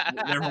thing and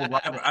their whole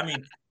rivalry. I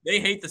mean, they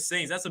hate the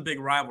Saints. That's a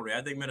big rivalry.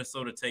 I think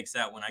Minnesota takes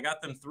that one. I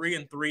got them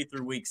 3-3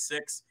 through week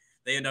 6.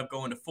 They end up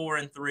going to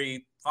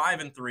 4-3,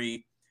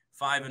 5-3,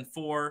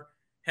 5-4.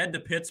 Head to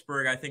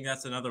Pittsburgh. I think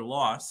that's another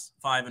loss.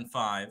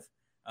 5-5.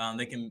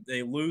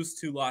 They lose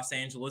to Los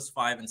Angeles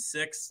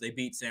 5-6. They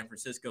beat San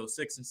Francisco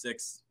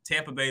 6-6.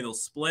 Tampa Bay, they'll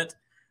split.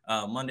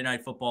 Monday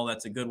Night Football,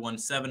 that's a good one.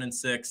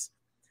 7-6.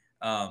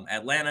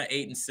 Atlanta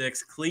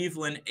 8-6.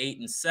 Cleveland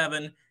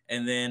 8-7.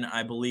 And then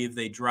I believe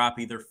they drop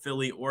either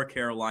Philly or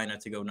Carolina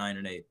to go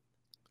 9-8.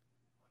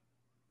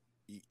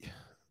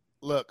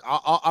 Look,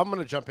 I'm going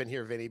to jump in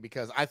here, Vinny,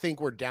 because I think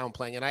we're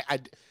downplaying, and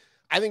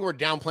I think we're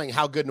downplaying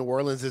how good New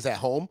Orleans is at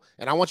home.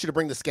 And I want you to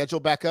bring the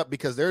schedule back up,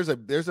 because there's a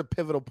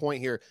pivotal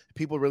point here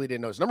people really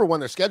didn't notice. Number one,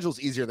 their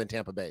schedule's easier than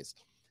Tampa Bay's.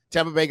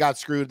 Tampa Bay got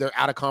screwed. They're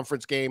out of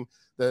conference game.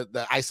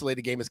 The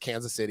isolated game is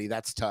Kansas City.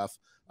 That's tough.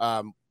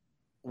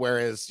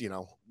 Whereas,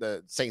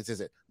 the Saints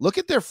isn't. Look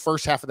at their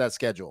first half of that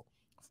schedule,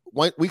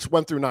 weeks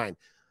 1 through 9.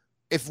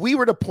 If we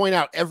were to point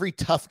out every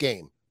tough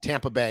game,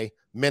 Tampa Bay,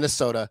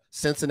 Minnesota,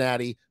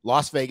 Cincinnati,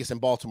 Las Vegas,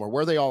 and Baltimore,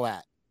 where are they all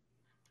at?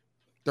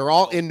 They're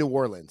all in New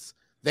Orleans.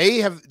 They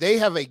have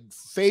a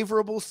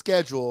favorable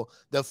schedule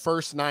the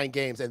first 9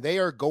 games, and they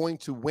are going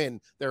to win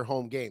their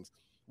home games.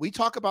 We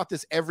talk about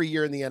this every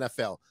year in the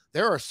NFL.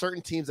 There are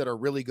certain teams that are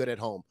really good at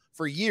home.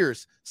 For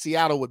years,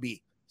 Seattle would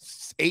be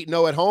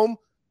 8-0 at home,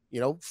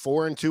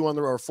 4-2 on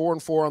the road, or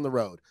 4-4 on the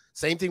road.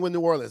 Same thing with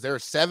New Orleans. They're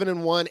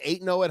 7-1,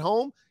 8-0 at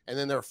home, and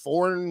then they're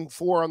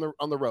 4-4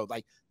 on the road.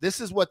 Like,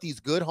 this is what these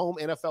good home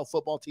NFL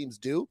football teams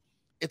do.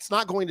 It's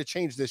not going to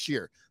change this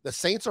year. The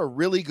Saints are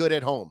really good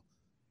at home,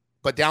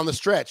 but down the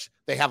stretch,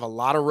 they have a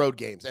lot of road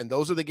games, and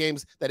those are the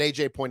games that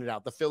AJ pointed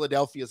out, the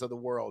Philadelphias of the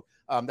world.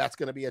 That's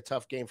going to be a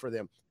tough game for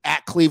them.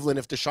 At Cleveland,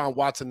 if Deshaun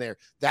Watson there,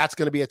 that's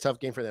going to be a tough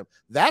game for them.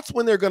 That's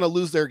when they're going to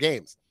lose their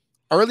games.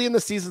 Early in the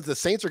season, the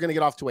Saints are going to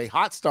get off to a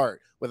hot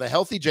start with a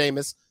healthy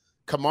Jameis.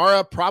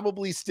 Kamara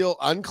probably still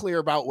unclear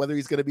about whether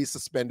he's going to be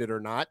suspended or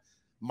not.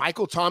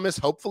 Michael Thomas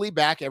hopefully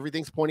back.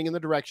 Everything's pointing in the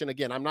direction.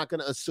 Again, I'm not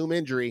going to assume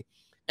injury.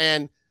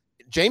 And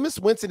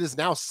Jameis Winston is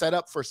now set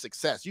up for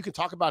success. You can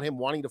talk about him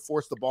wanting to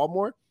force the ball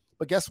more,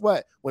 but guess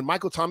what? When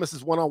Michael Thomas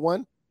is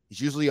one-on-one, he's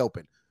usually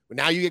open. But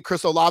now you get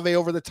Chris Olave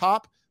over the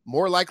top,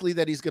 more likely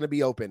that he's going to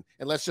be open.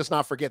 And let's just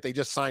not forget, they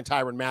just signed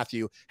Tyrann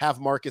Mathieu, have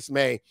Marcus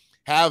May,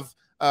 have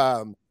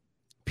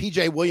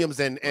PJ Williams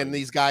and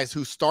these guys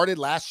who started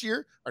last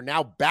year are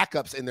now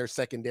backups in their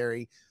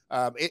secondary.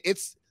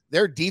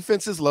 Their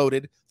defense is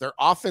loaded. Their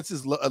offense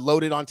is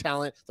loaded on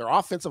talent. Their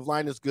offensive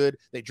line is good.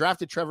 They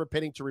drafted Trevor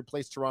Penning to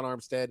replace Teron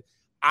Armstead.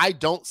 I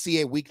don't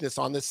see a weakness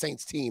on this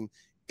Saints team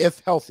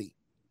if healthy.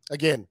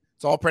 Again,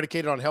 it's all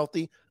predicated on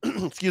healthy.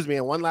 Excuse me.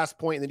 And one last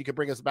point, and then you can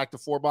bring us back to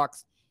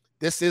 4-box.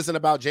 This isn't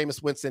about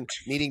Jameis Winston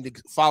needing to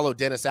follow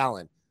Dennis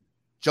Allen.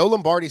 Joe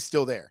Lombardi's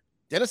still there.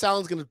 Dennis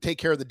Allen's going to take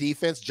care of the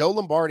defense. Joe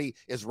Lombardi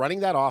is running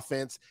that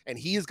offense, and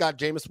he has got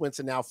Jameis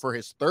Winston now for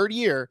his third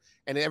year,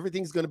 and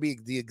everything's going to be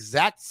the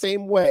exact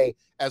same way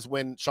as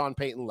when Sean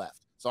Payton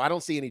left. So I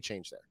don't see any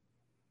change there.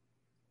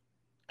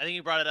 I think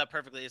you brought it up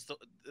perfectly. It's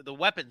the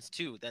weapons,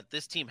 too, that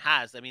this team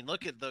has. I mean,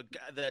 look at the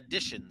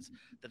additions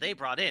that they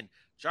brought in.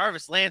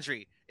 Jarvis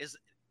Landry is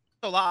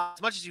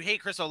as much as you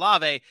hate Chris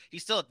Olave,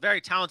 he's still a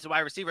very talented wide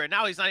receiver. And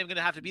now he's not even going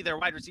to have to be their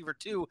wide receiver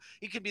 2.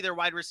 He could be their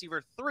wide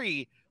receiver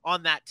 3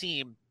 on that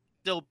team.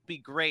 Still be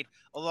great,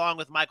 along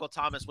with Michael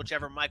Thomas,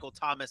 whichever Michael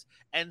Thomas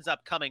ends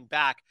up coming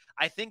back.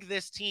 I think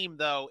this team,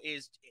 though,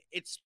 it's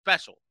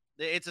special.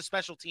 It's a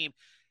special team.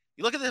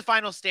 You look at the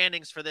final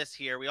standings for this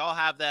here. We all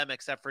have them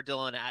except for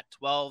Dylan at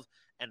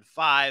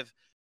 12-5.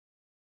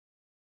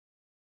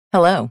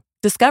 Hello,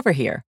 Discover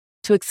here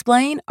to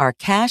explain our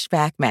cash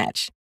back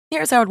match.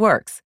 Here's how it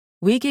works.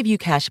 We give you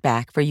cash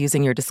back for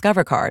using your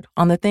Discover card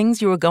on the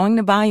things you were going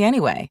to buy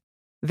anyway.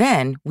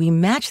 Then we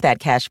match that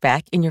cash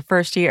back in your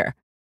first year.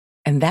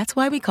 And that's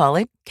why we call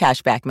it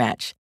Cashback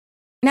Match.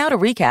 Now to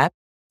recap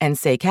and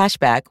say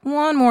cashback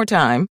one more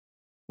time.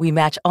 We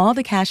match all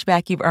the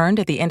cashback you've earned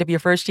at the end of your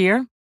first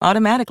year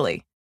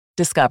automatically.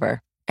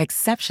 Discover.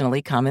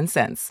 Exceptionally common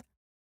sense.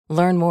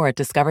 Learn more at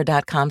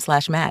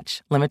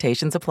discover.com/match.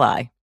 Limitations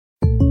apply.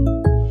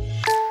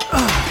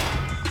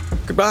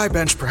 Goodbye,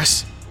 bench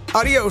press.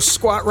 Adios,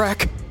 squat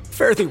rack.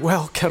 Fare thee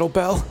well,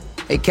 kettlebell.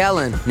 Hey,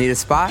 Kellen, need a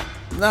spot?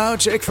 No,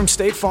 Jake from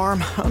State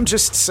Farm. I'm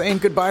just saying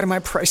goodbye to my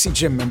pricey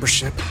gym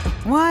membership.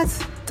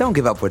 What? Don't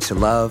give up what you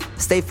love.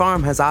 State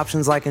Farm has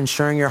options like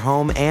insuring your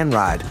home and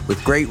ride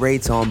with great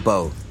rates on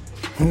both.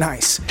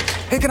 Nice.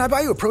 Hey, can I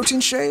buy you a protein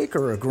shake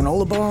or a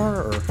granola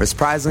bar? Or for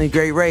surprisingly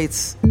great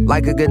rates,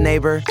 like a good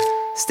neighbor,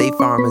 State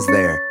Farm is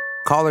there.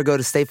 Call or go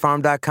to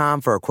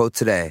statefarm.com for a quote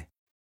today.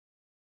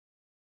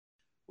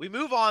 We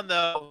move on,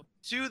 though,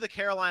 to the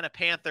Carolina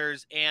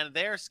Panthers, and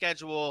their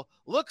schedule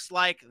looks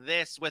like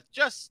this with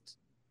just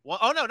one.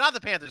 Oh, no, not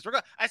the Panthers.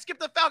 I skipped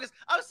the Falcons.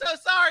 I'm so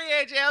sorry,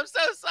 AJ. I'm so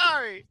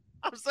sorry.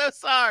 I'm so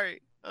sorry.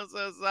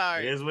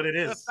 It is what it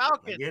is. The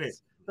Falcons. I get it.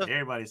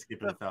 Everybody's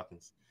skipping the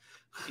Falcons.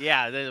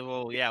 Yeah,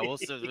 we'll see. We'll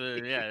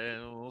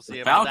see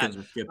the about Falcons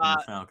that. are skipping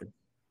the Falcons.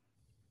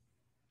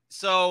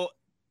 So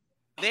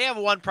they have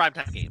one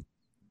primetime game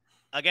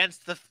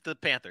against the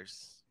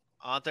Panthers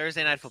on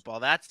Thursday Night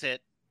Football. That's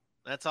it.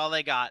 That's all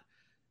they got.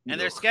 And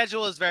their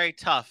schedule is very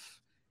tough.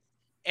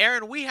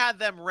 Aaron, we had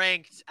them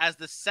ranked as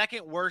the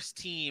second worst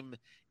team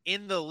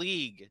in the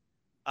league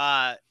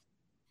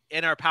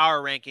in our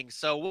power rankings.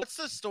 So what's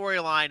the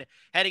storyline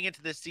heading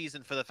into this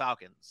season for the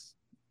Falcons?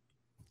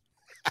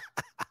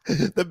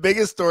 The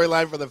biggest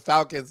storyline for the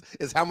Falcons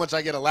is how much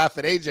I get to laugh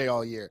at AJ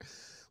all year.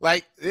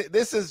 Like,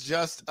 this is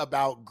just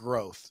about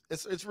growth.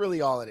 It's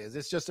really all it is.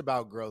 It's just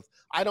about growth.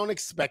 I don't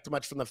expect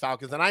much from the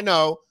Falcons. And I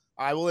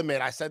will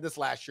admit, I said this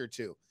last year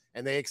too,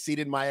 and they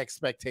exceeded my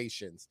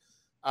expectations.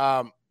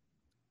 The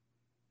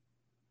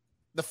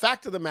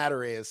fact of the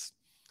matter is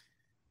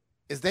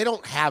they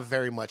don't have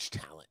very much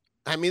talent.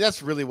 I mean,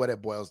 that's really what it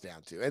boils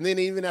down to. And then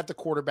even at the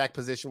quarterback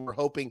position, we're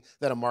hoping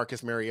that a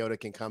Marcus Mariota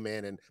can come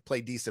in and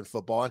play decent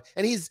football.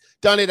 And he's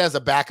done it as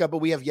a backup, but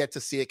we have yet to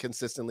see it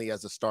consistently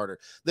as a starter.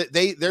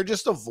 They're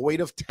just a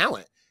void of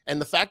talent.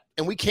 And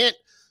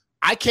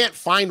I can't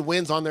find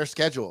wins on their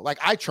schedule. Like,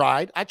 I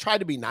tried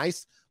to be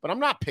nice, but I'm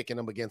not picking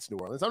them against New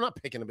Orleans. I'm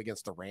not picking them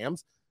against the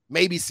Rams,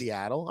 maybe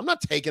Seattle. I'm not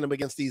taking them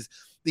against these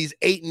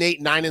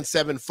 8-8,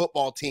 9-7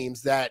 football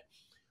teams that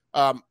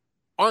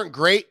aren't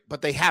great,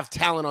 but they have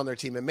talent on their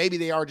team, and maybe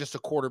they are just a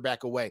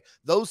quarterback away.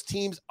 Those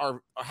teams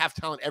have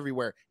talent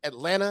everywhere.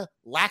 Atlanta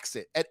lacks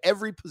it at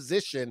every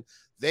position.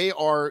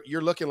 You're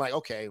looking like,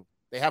 okay,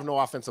 they have no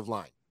offensive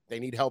line. They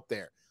need help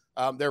there.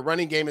 Their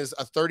running game is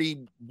a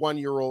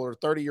 31-year-old or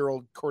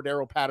 30-year-old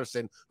Cordero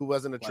Patterson, who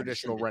wasn't a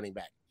traditional running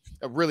back,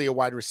 really a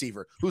wide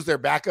receiver. Who's their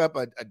backup?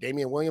 A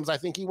Damian Williams, I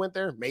think he went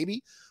there,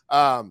 maybe.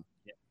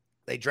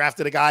 They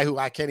drafted a guy who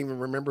I can't even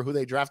remember who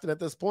they drafted at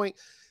this point.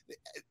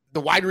 The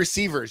wide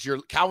receivers,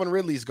 your Calvin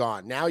Ridley's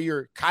gone. Now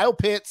you're Kyle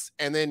Pitts,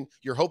 and then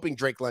you're hoping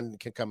Drake London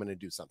can come in and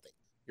do something.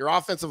 Your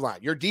offensive line,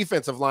 your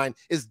defensive line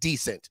is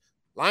decent.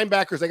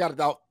 Linebackers, they got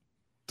about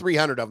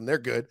 300 of them. They're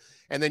good.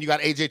 And then you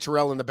got AJ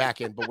Terrell in the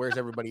back end, but where's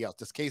everybody else?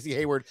 Does Casey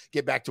Hayward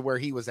get back to where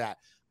he was at?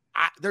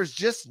 There's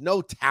just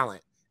no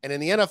talent. And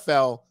in the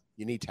NFL,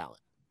 you need talent.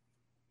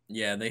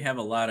 Yeah, they have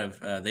a lot of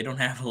they don't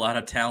have a lot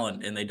of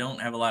talent, and they don't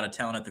have a lot of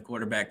talent at the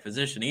quarterback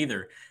position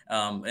either.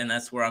 And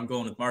that's where I'm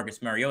going with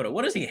Marcus Mariota.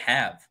 What does he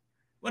have?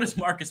 What does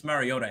Marcus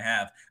Mariota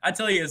have? I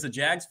tell you, as a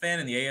Jags fan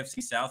in the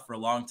AFC South for a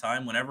long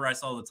time, whenever I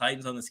saw the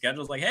Titans on the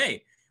schedule, it's like,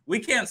 hey, we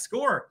can't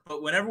score,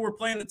 but whenever we're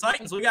playing the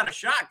Titans, we got a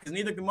shot because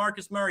neither can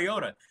Marcus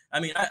Mariota. I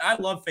mean, I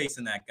love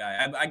facing that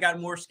guy. I got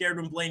more scared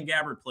when Blaine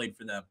Gabbert played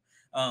for them.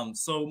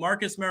 So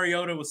Marcus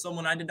Mariota was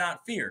someone I did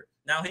not fear.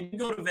 Now, he did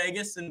go to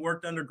Vegas and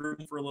worked under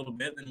Gruden for a little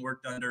bit, then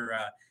worked under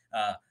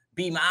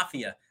B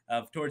Mafia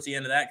towards the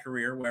end of that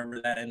career,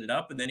 wherever that ended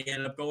up. And then he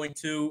ended up going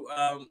to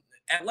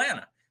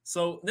Atlanta.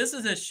 So this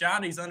is his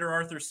shot. He's under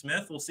Arthur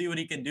Smith. We'll see what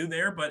he can do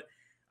there. But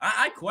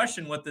I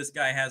question what this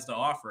guy has to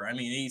offer. I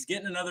mean, he's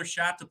getting another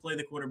shot to play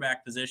the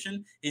quarterback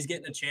position. He's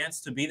getting a chance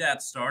to be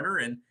that starter.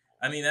 And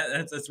I mean,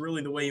 that's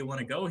really the way you want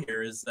to go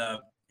here is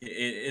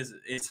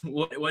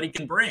what he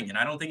can bring. And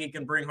I don't think he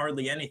can bring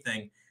hardly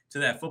anything to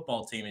that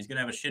football team. He's going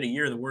to have a shitty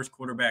year, the worst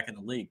quarterback in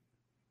the league.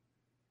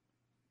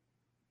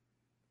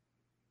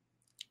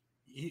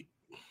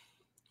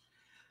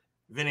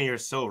 Vinny, you're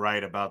so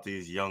right about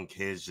these young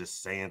kids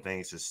just saying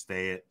things to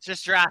stay it.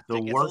 Just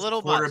drafting. The worst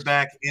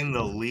quarterback in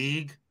the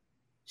league.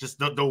 Just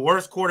the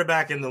worst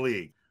quarterback in the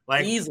league.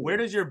 Like, easily. Where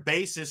does your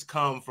basis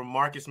come from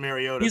Marcus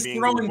Mariota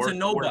being the worst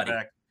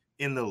quarterback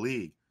in the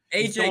league?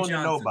 He's throwing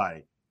to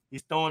nobody.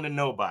 He's throwing to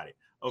nobody.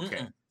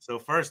 Okay, So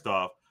first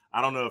off,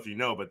 I don't know if you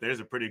know, but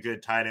there's a pretty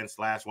good tight end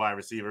 / wide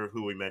receiver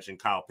who we mentioned,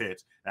 Kyle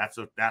Pitts. That's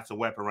a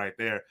weapon right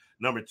there.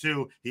 Number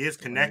two, he is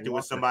connected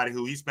with somebody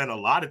who he spent a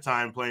lot of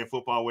time playing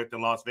football with in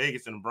Las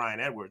Vegas, and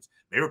Brian Edwards.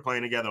 They were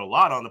playing together a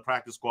lot on the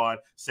practice squad,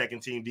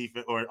 second team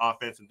defense or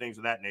offense and things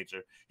of that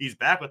nature. He's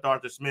back with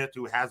Arthur Smith,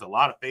 who has a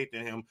lot of faith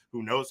in him,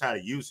 who knows how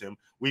to use him.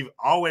 We've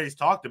always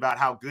talked about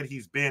how good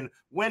he's been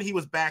when he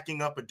was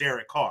backing up a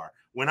Derek Carr.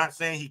 We're not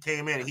saying he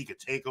came in and he could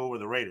take over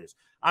the Raiders.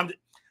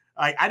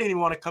 I didn't even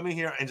want to come in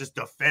here and just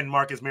defend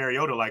Marcus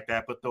Mariota like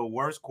that, but the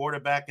worst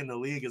quarterback in the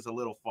league is a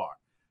little far.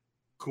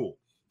 Cool.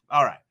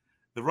 All right.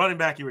 The running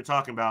back you were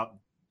talking about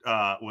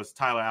was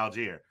Tyler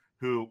Algier,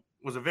 who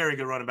was a very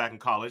good running back in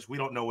college. We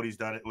don't know what he's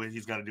going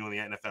to do in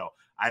the NFL.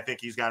 I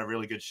think he's got a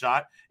really good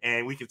shot,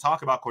 and we can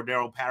talk about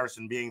Cordero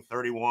Patterson being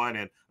 31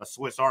 and a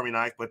Swiss Army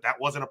knife, but that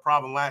wasn't a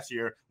problem last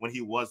year when he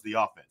was the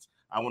offense.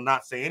 I will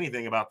not say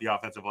anything about the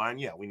offensive line.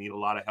 Yeah, we need a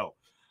lot of help.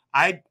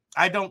 I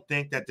don't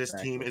think that this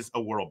team is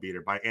a world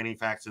beater by any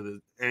facts of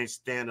any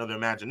stand of the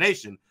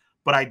imagination,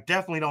 but I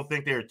definitely don't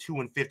think they're a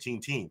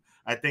 2-15 team.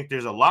 I think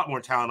there's a lot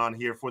more talent on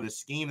here for the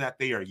scheme that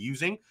they are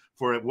using,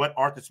 for what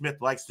Arthur Smith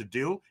likes to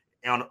do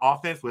on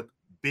offense with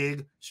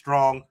big,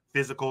 strong,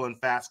 physical, and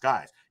fast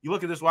guys. You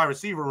look at this wide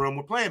receiver room,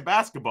 we're playing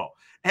basketball.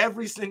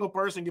 Every single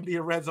person can be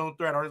a red zone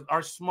threat.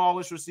 Our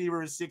smallest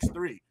receiver is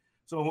 6'3".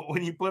 So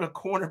when you put a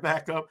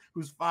cornerback up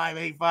who's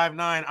 5'8",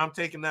 5'9", I'm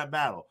taking that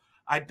battle.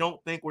 I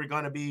don't think we're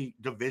going to be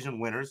division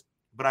winners,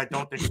 but I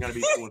don't think we're going to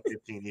be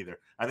 2-15 either.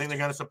 I think they're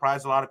going to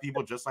surprise a lot of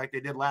people, just like they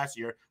did last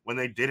year when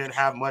they didn't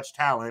have much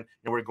talent,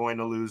 and we're going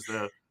to lose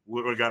the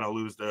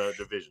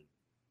division.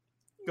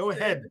 Go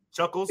ahead,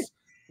 Chuckles.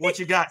 What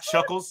you got,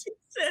 Chuckles? He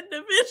said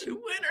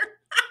division winner.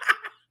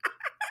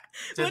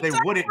 Said they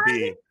wouldn't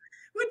be.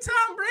 With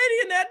Tom Brady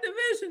in that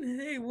division,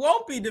 they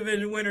won't be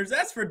division winners.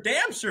 That's for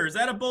damn sure. Is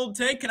that a bold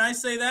take? Can I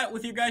say that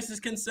with your guys'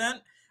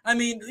 consent? I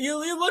mean, you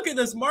look at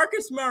this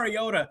Marcus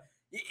Mariota.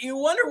 You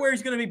wonder where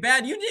he's going to be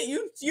bad.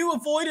 You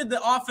avoided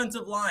the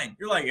offensive line.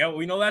 You're like, yeah,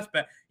 we know that's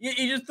bad.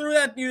 You just threw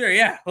that there.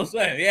 Yeah, let's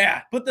say,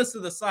 yeah. Put this to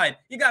the side.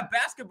 You got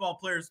basketball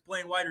players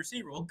playing wide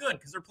receiver. Well, good,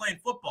 because they're playing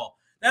football.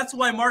 That's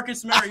why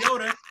Marcus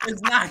Mariota is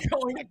not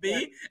going to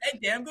be a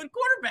damn good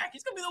quarterback.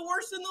 He's going to be the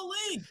worst in the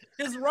league.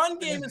 His run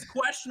game is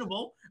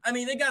questionable. I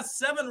mean, they got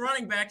 7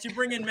 running backs. You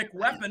bring in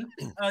McWeapon.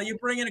 You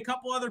bring in a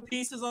couple other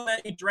pieces on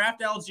that. You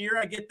draft Algier.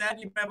 I get that.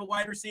 You have a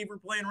wide receiver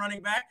playing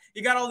running back.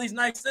 You got all these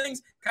nice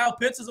things. Kyle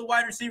Pitts is a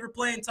wide receiver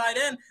playing tight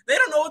end. They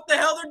don't know what the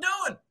hell they're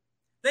doing.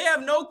 They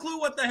have no clue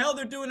what the hell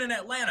they're doing in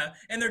Atlanta,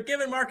 and they're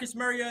giving Marcus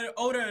Mariota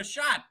a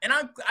shot. And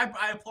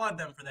I applaud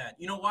them for that.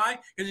 You know why?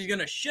 Because he's going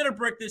to shit a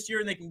brick this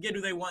year, and they can get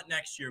who they want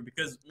next year,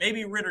 because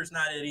maybe Ritter's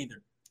not it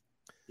either.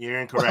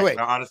 You're incorrect, wait,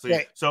 honestly.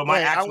 Wait, so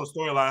my actual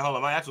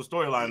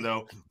storyline,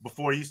 though,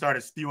 before you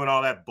started spewing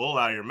all that bull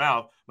out of your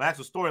mouth, my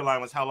actual storyline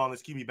was how long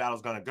this QB battle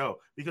is going to go,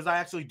 because I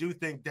actually do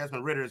think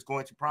Desmond Ridder is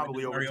going to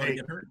probably overtake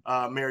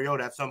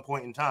Mariota at some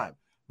point in time.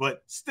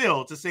 But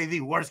still, to say the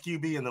worst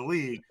QB in the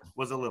league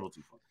was a little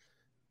too far.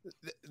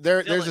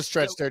 There's a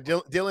stretch there.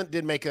 Dylan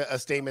did make a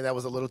statement that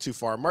was a little too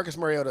far. Marcus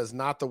Mariota is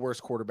not the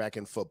worst quarterback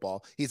in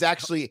football. He's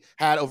actually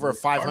had over a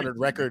 500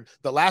 record.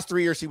 The last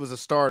 3 years he was a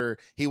starter,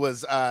 he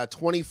was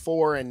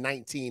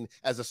 24-19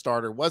 as a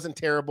starter. Wasn't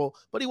terrible,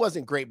 but he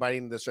wasn't great by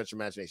any of the stretch of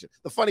imagination.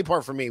 The funny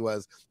part for me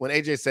was when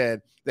AJ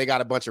said they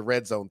got a bunch of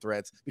red zone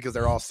threats because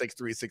they're all 6'3",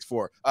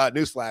 6'4".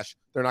 Newsflash,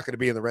 they're not going to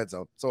be in the red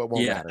zone, so it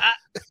won't matter.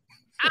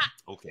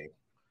 Okay.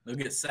 They'll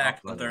get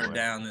sacked on third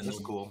down. That's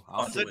cool.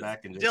 I'll sit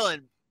back and just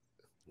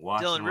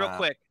Dylan,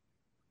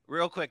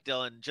 real quick,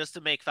 Dylan, just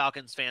to make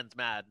Falcons fans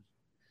mad,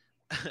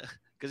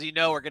 because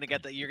you're gonna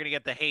get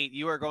the hate.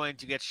 You are going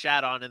to get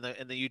shat on in the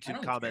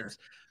YouTube comments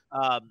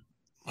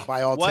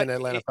by all 10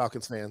 Atlanta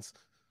Falcons fans.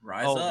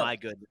 Rise up. My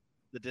goodness,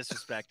 the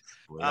disrespect.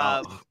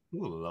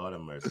 Lord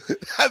of mercy.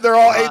 They're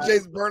all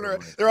AJ's burner.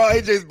 They're all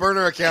AJ's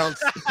burner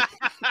accounts.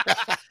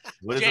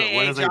 What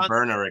is a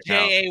burner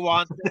account? J.A.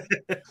 Watson.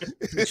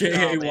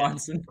 J.A.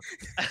 Watson.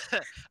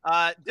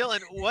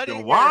 Dylan,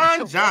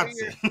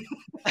 Johnson.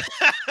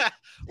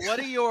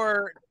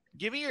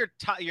 Give me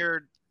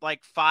your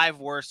like 5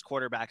 worst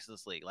quarterbacks in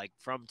this league, like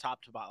from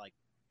top to bottom, like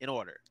in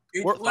order.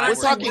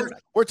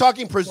 We're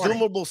talking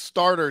presumable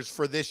starters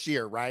for this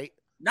year, right?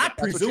 Not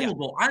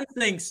presumable. I'm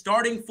saying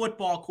starting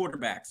football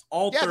quarterbacks.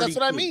 All 32. That's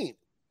what I mean.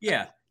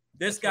 Yeah.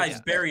 This guy's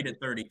buried at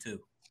 32.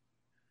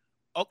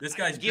 Oh, this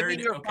guy's give buried.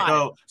 me your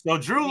Okay. So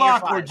Drew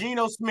Lock or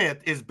Geno Smith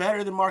is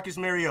better than Marcus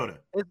Mariota.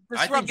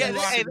 I think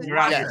you're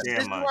out of your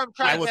damn mind.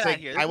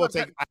 I will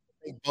take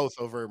both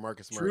over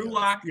Marcus Mariota. Drew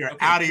Lock. You're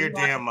out of your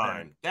damn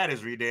mind. That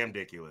is damn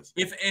ridiculous.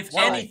 If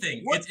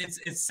anything,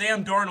 it's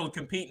Sam Darnold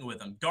competing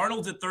with him.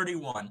 Darnold's at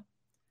 31.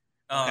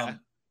 I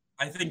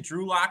think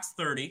Drew Lock's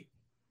 30.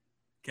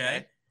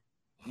 Okay.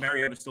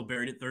 Mariota's still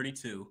buried at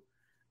 32.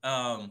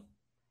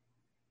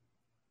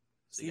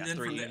 See, then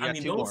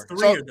those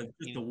three are the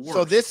worst.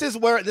 So this is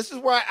where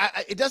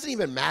I it doesn't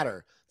even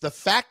matter. The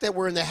fact that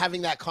we're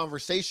having that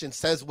conversation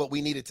says what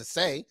we needed to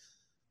say.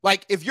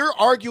 Like, if you're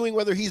arguing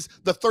whether he's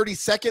the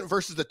 32nd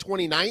versus the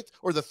 29th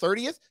or the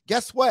 30th,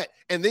 guess what?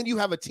 And then you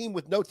have a team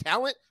with no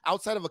talent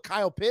outside of a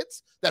Kyle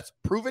Pitts that's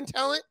proven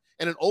talent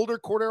and an older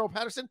Cordero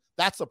Patterson,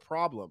 that's a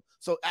problem.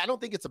 So I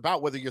don't think it's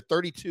about whether you're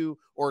 32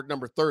 or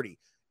number 30.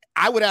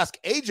 I would ask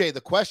AJ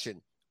the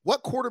question,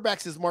 what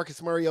quarterbacks is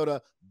Marcus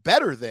Mariota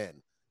better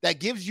than? That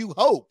gives you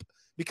hope,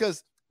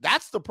 because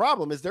that's the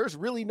problem, is there's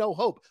really no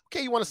hope.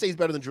 Okay, you want to say he's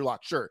better than Drew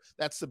Lock. Sure,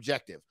 that's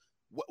subjective.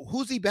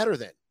 Who's he better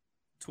than?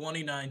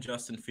 29,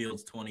 Justin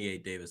Fields.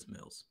 28, Davis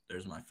Mills.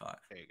 There's my 5.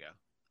 There you go.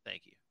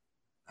 Thank you.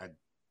 I'd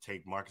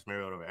take Marcus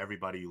Mariota over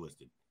everybody you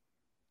listed.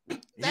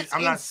 That's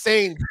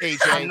insane,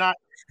 AJ.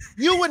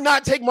 You would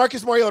not take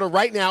Marcus Mariota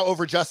right now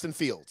over Justin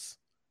Fields.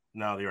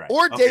 No, you're right.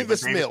 Or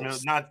Davis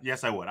Mills.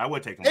 Yes, I would. I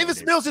would take him.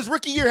 Davis Mills, his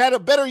rookie year, had a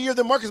better year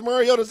than Marcus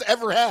Mariota's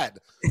ever had.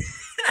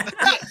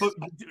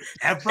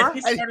 Ever?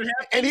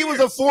 And he was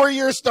a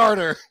 4-year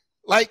starter.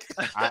 Like,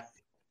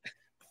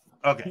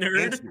 okay.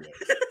 Nerd.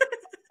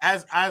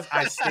 As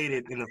I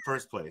stated in the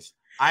first place,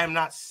 I am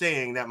not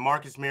saying that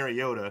Marcus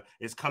Mariota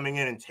is coming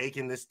in and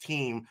taking this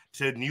team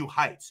to new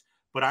heights.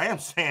 But I am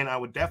saying I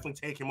would definitely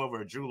take him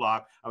over a Drew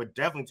Lock. I would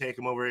definitely take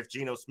him over if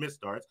Geno Smith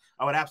starts.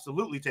 I would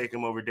absolutely take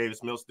him over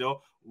Davis Mills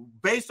still,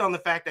 based on the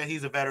fact that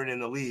he's a veteran in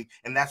the league,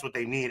 and that's what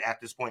they need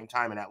at this point in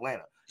time in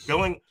Atlanta.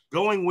 Going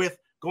with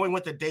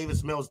the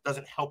Davis Mills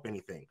doesn't help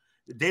anything.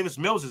 Davis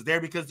Mills is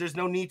there because there's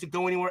no need to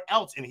go anywhere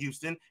else in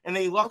Houston, and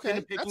they lucked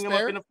into picking him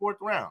up in the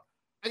 4th round.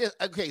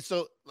 Okay,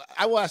 so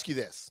I will ask you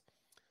this: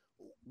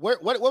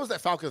 what was that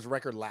Falcons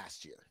record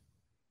last year?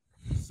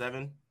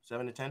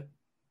 7-10,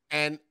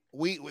 and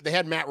they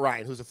had Matt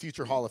Ryan, who's a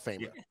future Hall of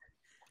Famer.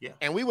 Yeah.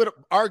 And we would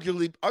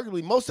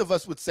arguably most of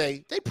us would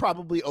say they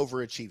probably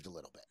overachieved a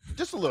little bit,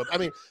 just a little. I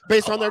mean,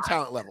 based on their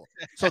talent level.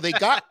 So they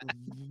got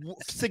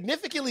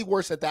significantly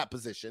worse at that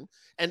position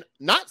and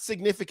not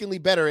significantly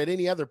better at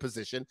any other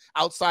position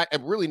outside,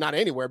 and really not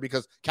anywhere,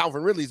 because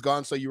Calvin Ridley's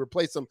gone. So you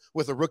replace them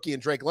with a rookie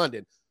and Drake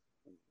London.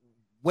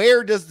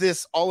 Where does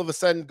this all of a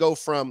sudden go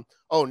from,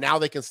 oh, now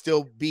they can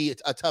still be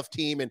a tough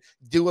team and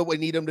do what we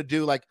need them to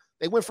do? Like,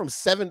 they won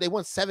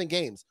 7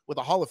 games with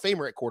a Hall of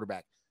Famer at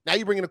quarterback. Now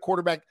you bring in a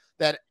quarterback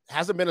that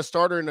hasn't been a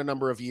starter in a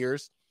number of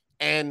years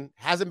and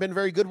hasn't been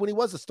very good when he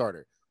was a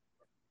starter.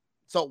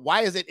 So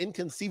why is it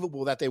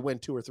inconceivable that they win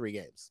 2 or 3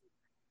 games?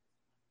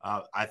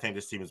 I think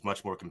this team is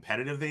much more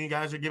competitive than you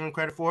guys are giving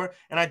credit for.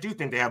 And I do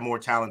think they have more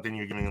talent than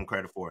you're giving them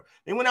credit for.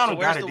 They went out and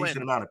got a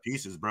decent amount of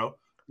pieces, bro.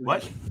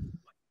 What?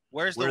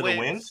 Where's the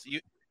wins?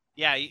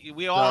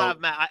 We all have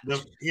Matt.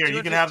 Here,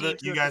 you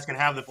guys can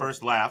have the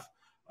first laugh.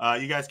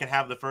 You guys can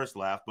have the first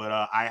laugh, but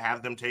I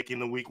have them taking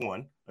the week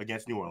 1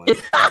 against New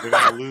Orleans. They're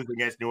going to lose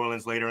against New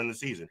Orleans later in the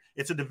season.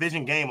 It's a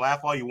division game. Laugh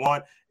all you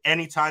want.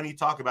 Anytime you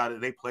talk about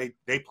it, they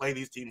play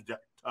these teams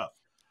tough.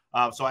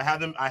 So I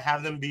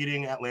have them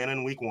beating Atlanta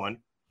in week 1.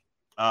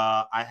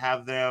 I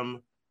have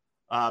them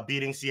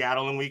beating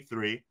Seattle in week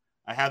 3.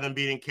 I have them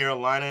beating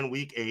Carolina in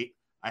week 8.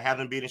 I have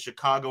them beating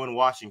Chicago and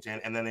Washington,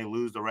 and then they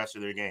lose the rest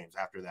of their games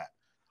after that.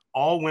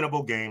 All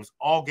winnable games,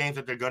 all games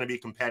that they're going to be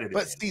competitive.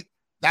 But Steve,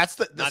 that's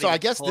so I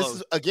guess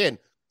close.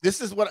 This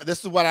is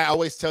what I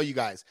always tell you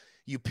guys.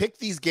 You pick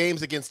these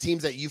games against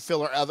teams that you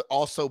feel are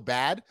also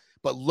bad,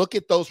 but look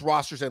at those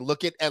rosters and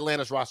look at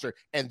Atlanta's roster,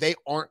 and they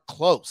aren't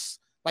close.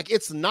 Like,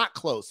 it's not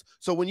close.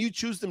 So when you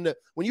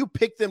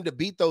pick them to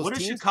beat those teams, what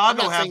does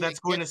Chicago have that's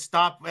going to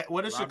stop?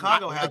 What does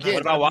Chicago have? Again,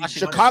 what about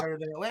Washington? Chicago.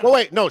 Well,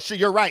 wait, no,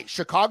 you're right.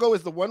 Chicago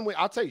is the one win.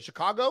 I'll tell you,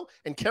 Chicago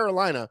and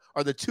Carolina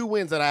are the 2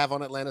 wins that I have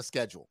on Atlanta's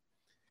schedule.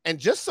 And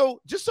just so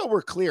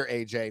we're clear,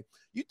 AJ,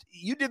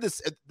 you did this.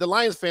 The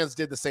Lions fans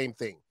did the same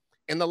thing.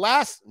 In the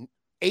last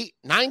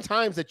 8-9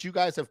 times that you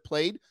guys have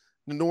played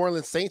the New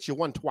Orleans Saints, you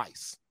won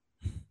twice.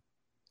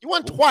 You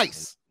won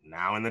twice.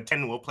 Now in the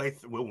 10, we'll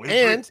win.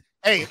 And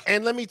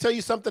and let me tell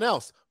you something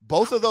else.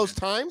 Both of those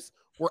times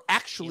were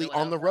actually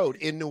on the road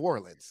in New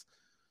Orleans.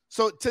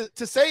 So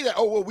to say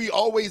that, we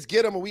always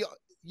get them,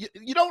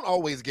 you don't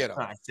always get them.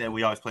 I said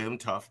we always play them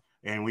tough,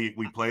 and we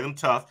play them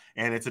tough,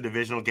 and it's a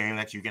divisional game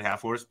that you can have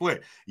for a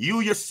split.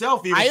 You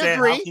yourself even said,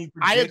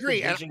 I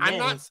agree. And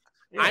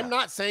I'm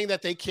not saying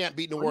that they can't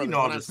beat New Orleans.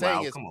 What I'm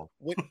saying is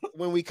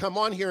when we come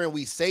on here and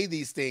we say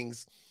these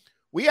things,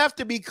 we have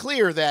to be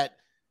clear that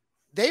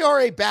they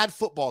are a bad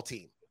football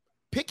team.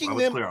 Picking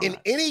them in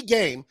any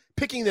game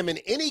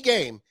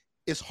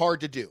is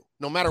hard to do.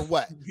 no matter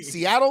what.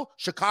 Seattle,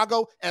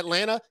 Chicago,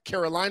 Atlanta,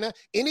 Carolina,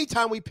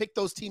 anytime we pick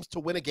those teams to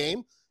win a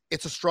game,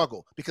 it's a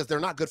struggle because they're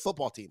not good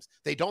football teams.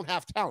 They don't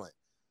have talent.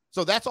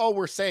 So that's all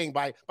we're saying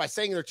by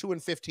saying they're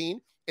 2-15.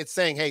 It's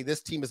saying, hey,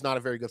 this team is not a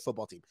very good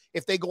football team.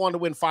 If they go on to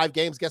win 5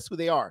 games, guess who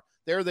they are?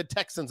 They're the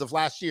Texans of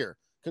last year.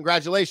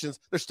 Congratulations.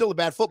 They're still a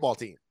bad football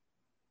team.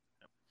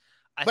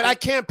 I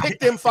can't pick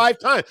them 5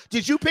 times.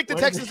 Did you pick the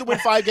Texans to win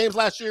 5 games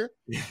last year?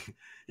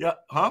 Yeah.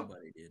 Huh?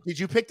 Did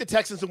you pick the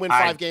Texans to win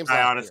 5 games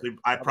last year?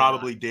 I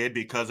probably did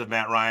because of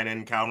Matt Ryan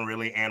and Calvin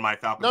Ridley and my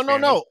Falcons.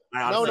 No.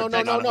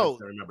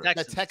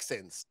 The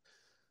Texans.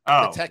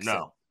 Oh, the Texans.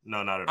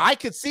 No, not at all. I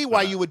could see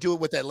why you would do it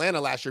with Atlanta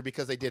last year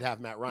because they did have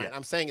Matt Ryan. Yeah.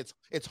 I'm saying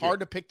it's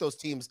hard to pick those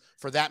teams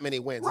for that many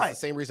wins. Right.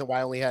 It's the same reason why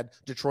I only had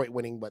Detroit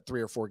winning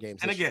 3 or 4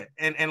 games. And again,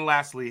 and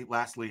lastly,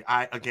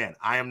 I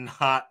am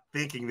not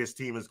thinking this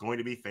team is going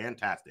to be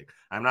fantastic.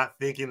 I'm not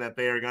thinking that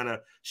they are going to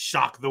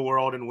shock the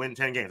world and win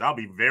 10 games. I'll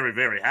be very,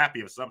 very happy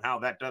if somehow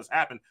that does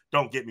happen.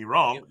 Don't get me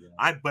wrong.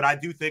 But I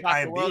do think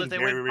I am being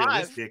very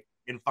realistic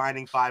in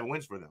finding 5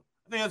 wins for them.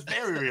 I think that's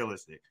very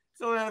realistic.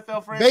 So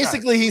NFL franchise.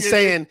 Basically, he's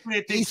saying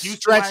he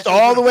stretched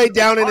all the way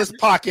down in his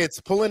pockets,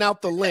 pulling out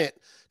the lint,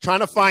 trying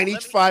to find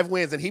each 5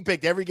 wins, and he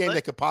picked every game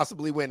they could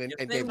possibly win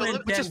and gave them,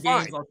 which is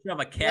fine.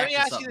 Let me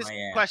ask you this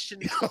question.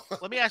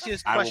 Let me ask you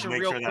this question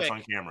real quick. That's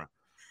on camera.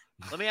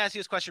 Let me ask you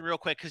this question real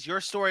quick because your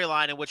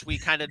storyline, in which we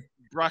kind of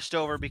brushed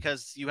over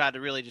because you had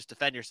to really just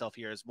defend yourself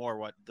here, is more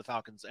what the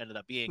Falcons ended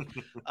up being.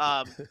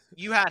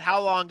 You had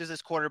how long does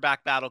this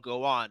quarterback battle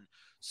go on?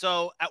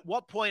 So at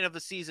what point of the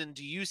season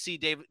do you see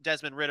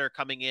Desmond Ridder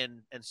coming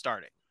in and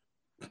starting?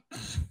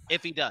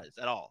 If he does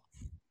at all.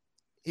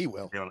 He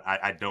will. Dylan,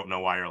 I don't know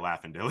why you're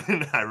laughing,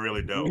 Dylan. I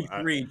really don't.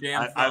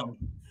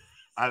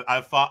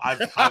 I've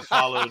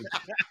followed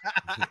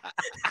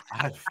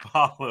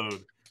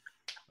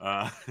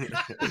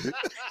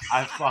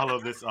I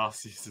followed this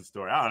off-season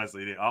story. I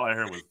honestly, all I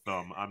heard was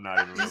thumb. I'm not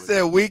even really. He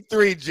said week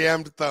 3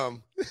 jammed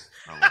thumb.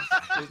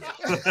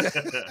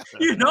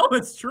 You know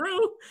it's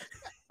true.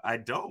 I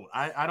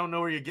don't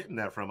know where you're getting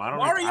that from. I don't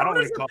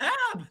recall.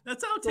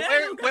 That's how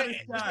terrible.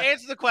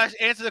 Answer the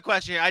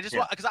question here. I just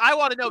want, because I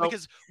want to know,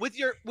 because with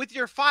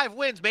your 5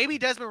 wins, maybe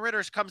Desmond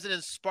Ridder comes in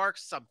and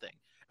sparks something,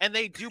 and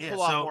they do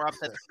pull off more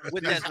upsets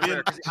with Desmond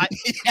Ridder.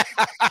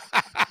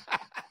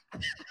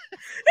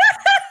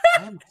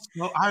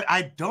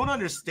 I don't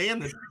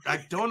understand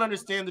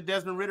the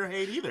Desmond Ridder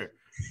hate either.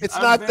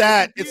 It's not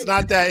that.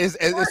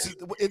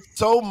 It's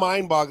so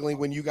mind-boggling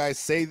when you guys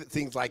say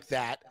things like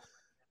that.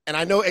 And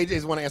I know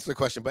AJ's want to answer the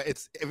question, but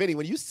Vinny,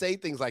 when you say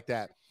things like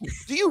that,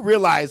 do you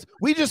realize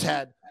we just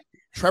had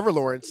Trevor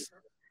Lawrence,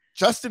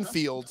 Justin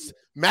Fields,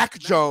 Mac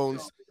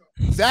Jones,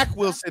 Zach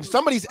Wilson,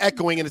 somebody's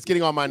echoing and it's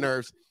getting on my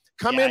nerves,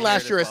 come in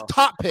last year as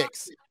top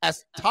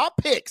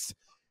picks,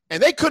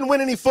 and they couldn't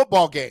win any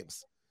football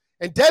games.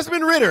 And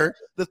Desmond Ridder,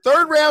 the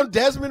 3rd round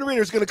Desmond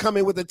Ridder, is going to come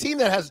in with a team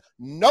that has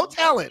no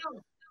talent.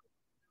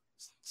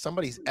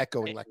 Somebody's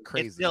echoing like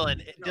crazy.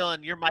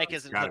 Dylan, your mic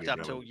isn't hooked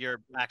up to your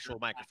actual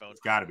microphone.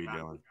 It's got to be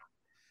Dylan.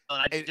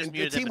 And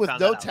the team with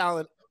no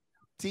talent,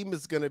 team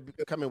is going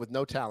to come in with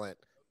no talent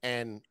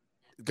and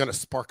going to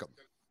spark them.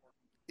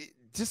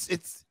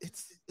 It's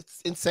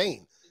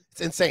insane. It's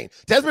insane.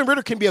 Desmond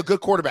Ridder can be a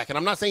good quarterback, and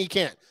I'm not saying he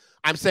can't.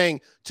 I'm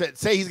saying to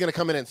say he's going to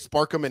come in and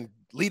spark them and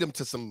lead them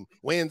to some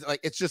wins.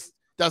 Like, it just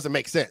doesn't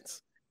make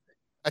sense.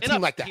 A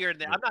team like that. Here and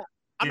there.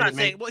 I'm not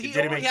saying. Well, he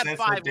only had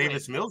 5 wins.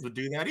 Davis Mills would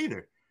do that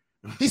either.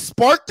 He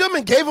sparked them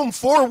and gave them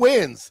 4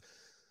 wins.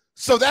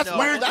 So that's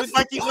weird.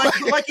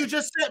 Like you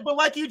just said, but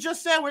like you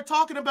just said, we're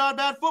talking about a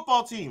bad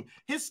football team.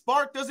 His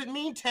spark doesn't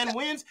mean 10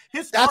 wins.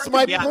 That's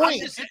my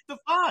point. Hit the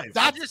 5.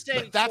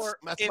 That's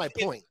my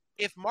point.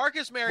 If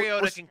Marcus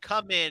Mariota can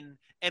come in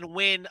and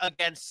win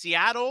against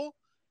Seattle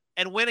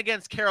and win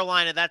against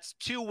Carolina, that's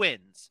 2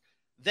 wins.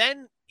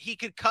 Then he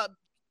could cut.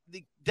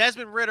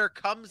 Desmond Ridder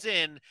comes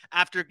in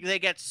after they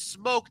get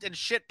smoked and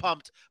shit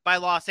pumped by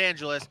Los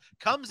Angeles,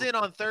 comes in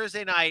on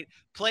Thursday night,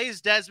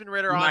 plays Desmond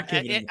Ridder at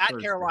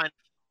Carolina,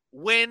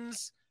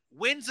 wins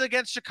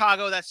against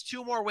Chicago. That's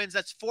 2 more wins.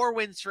 That's 4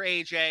 wins for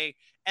AJ,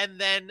 and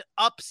then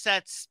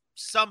upsets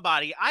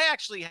somebody. I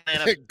actually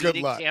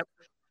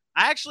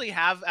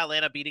have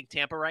Atlanta beating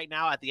Tampa right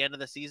now at the end of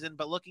the season,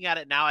 but looking at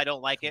it now, I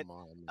don't like it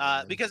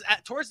because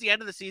towards the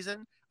end of the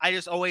season, I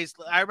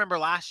remember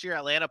last year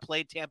Atlanta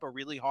played Tampa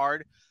really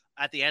hard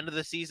at the end of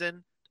the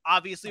season.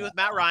 Obviously with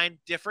Matt Ryan,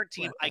 different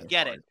team. I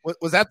get it.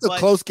 Was that the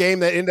close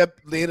game that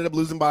they ended up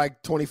losing by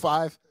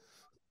 25?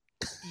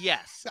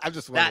 Yes. I'm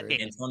just wondering. That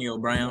game. Antonio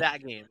Brown.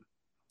 That game.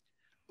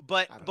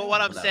 But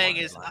what I'm saying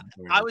is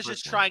I was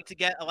just trying to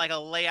get a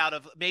layout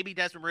of maybe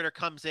Desmond Ridder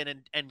comes in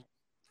and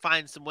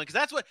finds some win.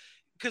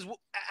 Because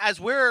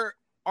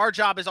our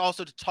job is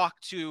also to talk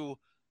to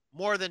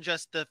more than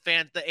just the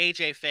fans, the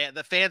AJ fan,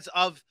 the fans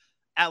of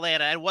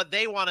Atlanta, and what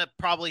they want to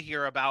probably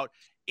hear about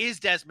is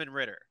Desmond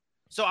Ridder.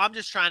 So I'm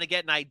just trying to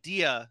get an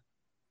idea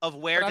of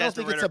where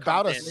Desmond Ridder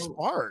comes in.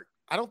 Spark.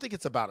 I don't think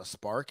it's about a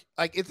spark.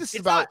 Like, if this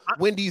is about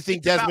when do you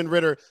think Desmond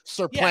Ridder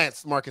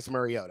supplants Marcus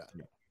Mariota?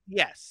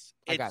 Yes.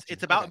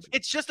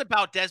 It's just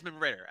about Desmond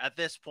Ridder at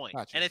this point.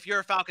 And if you're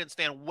a Falcons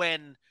fan,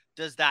 when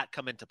does that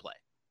come into play?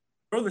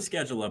 Throw the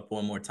schedule up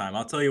one more time.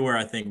 I'll tell you where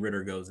I think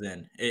Ridder goes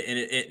in.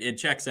 It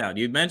checks out.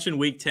 You mentioned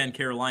Week 10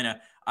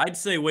 Carolina. I'd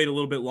say wait a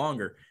little bit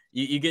longer.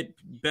 You get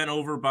bent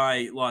over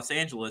by Los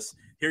Angeles.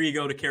 Here you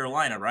go to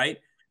Carolina, right?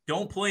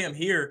 Don't play him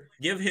here.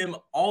 Give him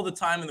all the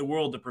time in the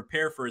world to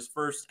prepare for his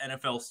first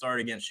NFL start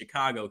against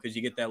Chicago, because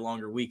you get that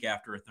longer week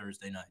after a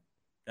Thursday night.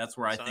 That's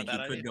where I think he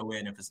could go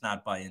in if it's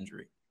not by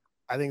injury.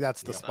 I think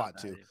that's the spot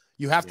too.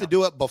 You have to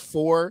do it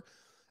before.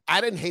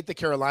 I didn't hate the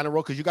Carolina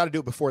rule because you got to do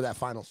it before that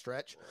final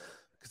stretch.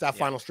 Because that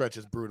final stretch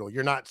is brutal.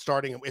 You're not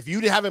starting – if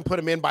you haven't put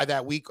him in by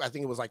that week, I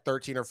think it was like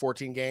 13 or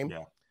 14 game.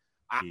 Yeah.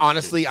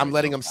 Honestly, I'm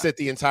letting him sit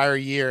the entire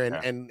year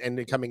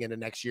and coming into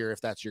next year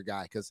if that's your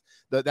guy, because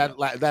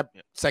that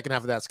second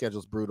half of that schedule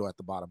is brutal at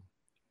the bottom.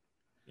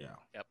 Yeah.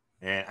 Yep.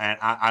 And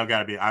I've got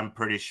to be – I'm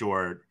pretty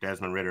sure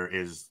Desmond Ridder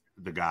is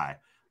the guy.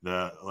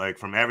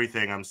 From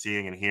everything I'm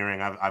seeing and hearing,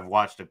 I've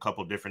watched a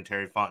couple different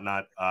Terry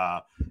Fontenot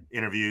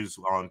interviews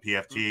on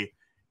PFT.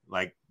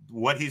 Like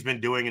what he's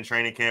been doing in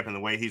training camp and the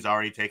way he's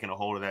already taken a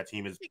hold of that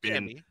team has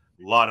been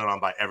lauded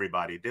on by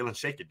everybody. Dylan,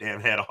 shake your damn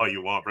head all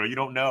you want, bro. You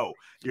don't know.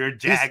 You're a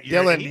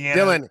Dylan,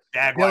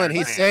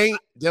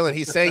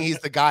 he's saying he's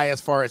the guy as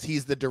far as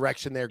he's the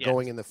direction they're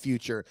going in the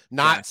future,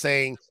 not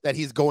saying that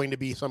he's going to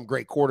be some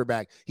great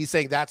quarterback. He's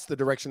saying that's the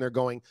direction they're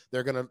going.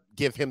 They're going to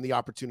give him the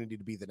opportunity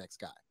to be the next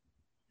guy.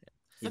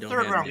 The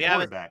third round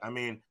quarterback. I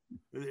mean,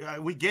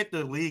 we get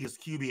the league is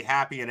QB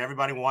happy and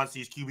everybody wants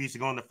these QBs to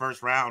go in the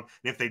first round.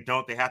 And if they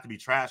don't, they have to be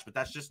trashed. But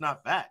that's just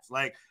not facts.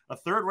 Like a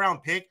third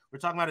round pick, we're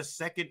talking about a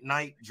second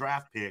night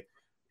draft pick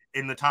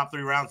in the top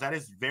 3 rounds. That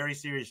is very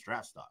serious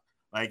draft stock.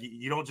 Like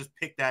you don't just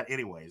pick that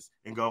anyways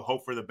and go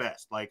hope for the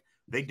best. Like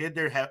they did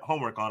their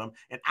homework on him.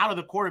 And out of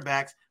the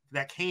quarterbacks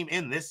that came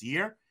in this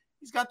year,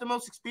 he's got the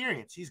most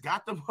experience. He's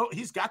got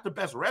the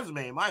best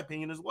resume, in my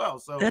opinion, as well.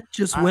 So that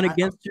just went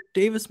against your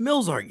Davis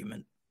Mills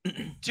argument.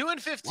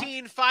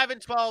 2-15,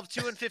 5-12,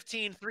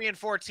 2-15,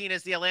 3-14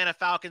 is the Atlanta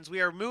Falcons.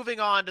 We are moving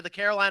on to the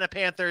Carolina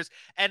Panthers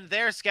and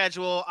their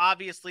schedule.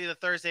 Obviously, the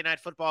Thursday night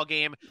football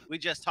game we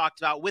just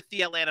talked about with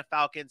the Atlanta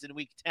Falcons in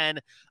Week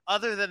 10.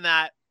 Other than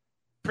that,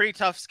 pretty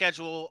tough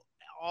schedule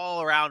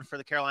all around for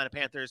the Carolina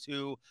Panthers,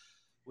 who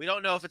we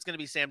don't know if it's going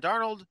to be Sam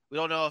Darnold. We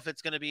don't know if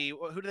it's going to be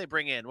 – who do they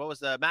bring in? What was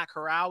the Matt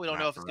Corral? We don't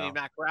know if it's going to be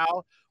Matt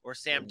Corral or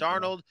Sam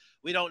Darnold.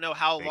 We don't know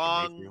how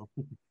long –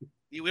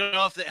 we don't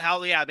know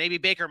if maybe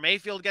Baker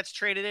Mayfield gets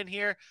traded in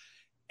here.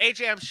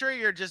 AJ, I'm sure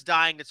you're just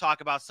dying to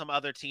talk about some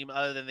other team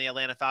other than the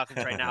Atlanta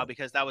Falcons right now,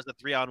 because that was the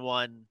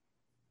 3-on-1,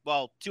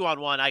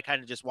 2-on-1. I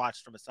kind of just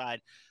watched from a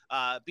side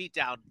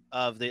beatdown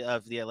of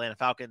the Atlanta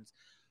Falcons.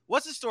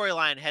 What's the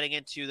storyline heading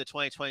into the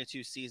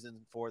 2022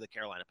 season for the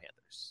Carolina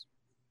Panthers?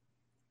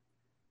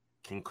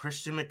 Can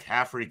Christian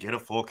McCaffrey get a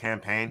full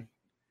campaign?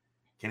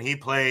 Can he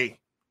play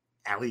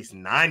at least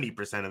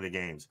 90% of the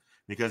games?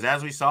 Because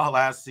as we saw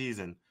last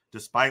season,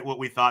 despite what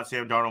we thought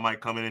Sam Darnold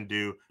might come in and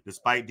do,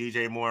 despite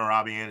DJ Moore and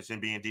Robbie Anderson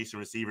being decent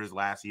receivers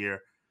last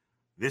year,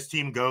 this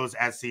team goes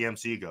as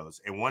CMC goes.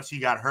 And once he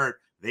got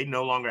hurt, they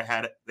no longer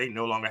had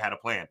a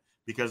plan,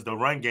 because the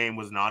run game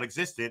was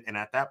non-existent. And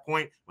at that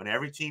point, when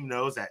every team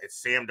knows that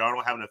it's Sam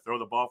Darnold having to throw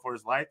the ball for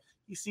his life,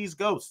 he sees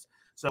ghosts.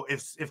 So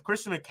if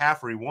Christian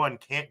McCaffrey, one,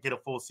 can't get a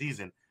full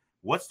season,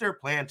 what's their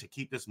plan to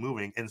keep this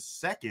moving? And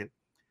second,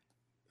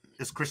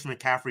 is Christian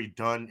McCaffrey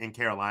done in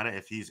Carolina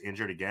if he's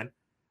injured again?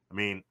 I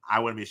mean, I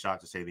wouldn't be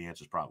shocked to say the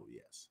answer is probably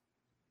yes.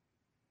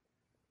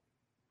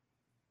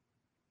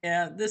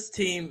 Yeah, this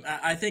team,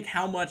 I think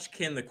how much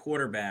is the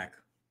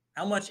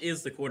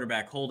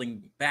quarterback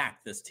holding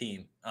back this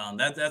team?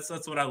 That's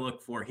what I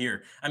look for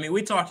here. I mean,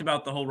 we talked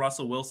about the whole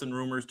Russell Wilson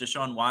rumors,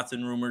 Deshaun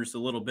Watson rumors a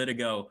little bit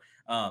ago.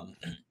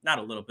 Not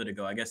a little bit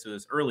ago. I guess it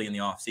was early in the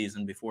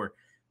offseason before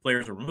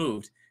players were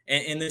removed.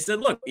 And they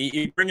said, look,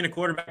 you bring in a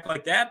quarterback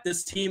like that,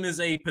 this team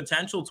is a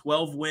potential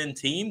 12-win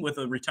team with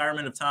a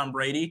retirement of Tom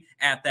Brady.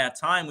 At that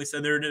time, we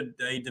said they're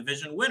a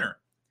division winner.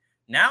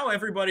 Now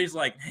everybody's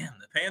like, man,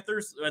 the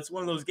Panthers, that's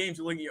one of those games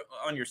you look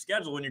on your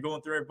schedule when you're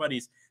going through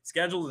everybody's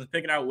schedules and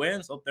picking out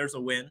wins. Oh, there's a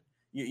win.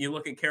 You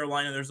look at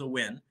Carolina, there's a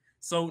win.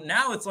 So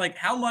now it's like,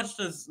 how much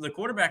does the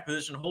quarterback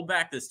position hold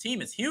back this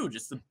team? It's huge.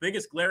 It's the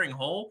biggest glaring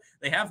hole.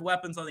 They have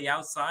weapons on the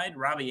outside,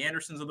 Robbie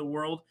Anderson's of the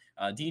world,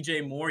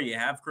 DJ Moore. You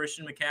have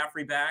Christian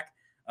McCaffrey back.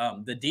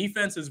 The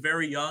defense is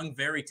very young,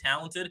 very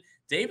talented.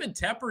 David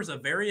Tepper's a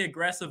very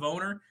aggressive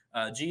owner.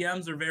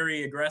 GMs are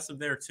very aggressive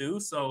there too.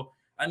 So,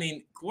 I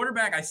mean,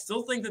 quarterback, I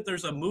still think that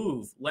there's a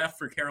move left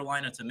for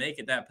Carolina to make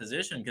at that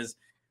position, because,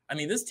 I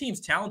mean, this team's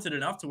talented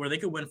enough to where they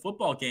could win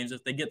football games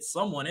if they get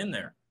someone in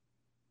there.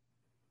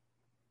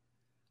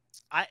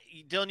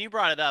 Dylan, you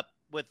brought it up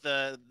with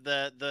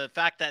the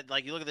fact that,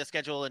 like, you look at the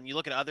schedule and you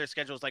look at other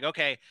schedules, like,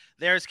 okay,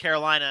 there's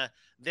Carolina,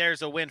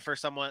 there's a win for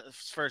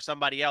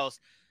somebody else.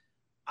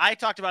 I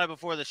talked about it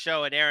before the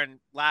show, and Aaron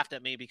laughed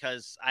at me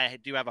because I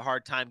do have a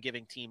hard time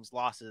giving teams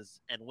losses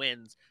and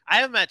wins. I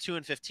have them at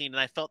 2-15, and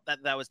I felt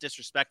that was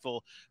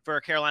disrespectful for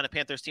a Carolina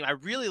Panthers team. I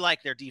really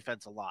like their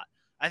defense a lot.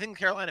 I think the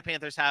Carolina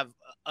Panthers have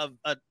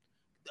a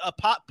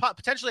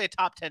potentially a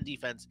top 10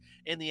 defense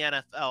in the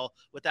NFL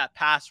with that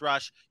pass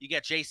rush. You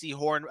get J.C.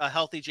 Horn, a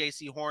healthy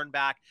J.C. Horn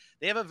back.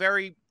 They have a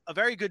very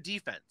good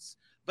defense.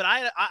 But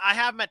I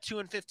have them at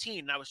 2-15,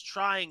 and I was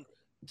trying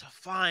to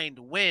find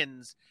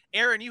wins.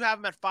 Aaron, you have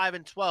them at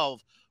 5-12.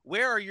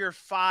 Where are your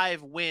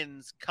 5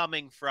 wins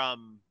coming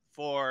from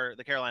for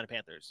the Carolina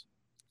Panthers?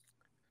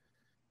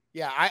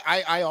 Yeah,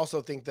 I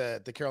also think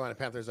that the Carolina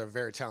Panthers are a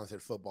very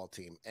talented football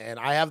team. And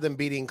I have them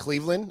beating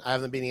Cleveland. I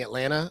have them beating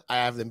Atlanta. I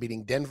have them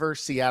beating Denver,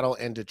 Seattle,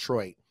 and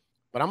Detroit.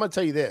 But I'm going to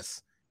tell you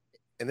this,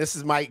 and this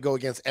might go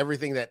against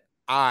everything that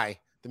the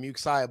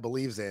Messiah,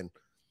 believes in.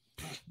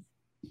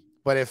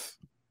 But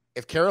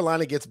if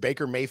Carolina gets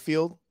Baker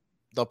Mayfield,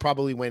 they'll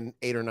probably win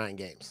 8 or 9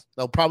 games.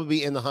 They'll probably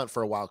be in the hunt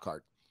for a wild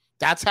card.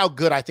 That's how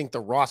good I think the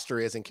roster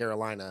is in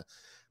Carolina.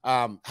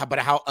 But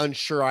how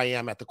unsure I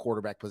am at the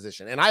quarterback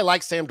position. And I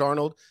like Sam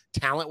Darnold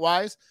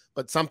talent-wise,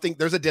 but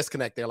there's a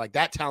disconnect there. Like,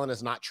 that talent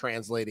is not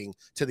translating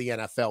to the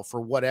NFL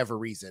for whatever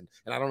reason.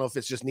 And I don't know if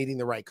it's just needing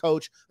the right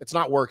coach. It's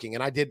not working.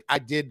 And I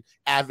did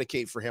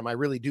advocate for him. I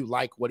really do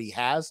like what he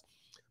has.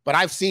 But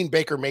I've seen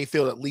Baker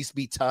Mayfield at least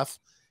be tough,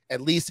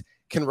 at least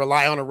can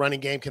rely on a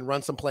running game, can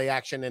run some play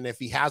action. And if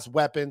he has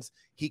weapons,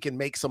 he can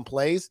make some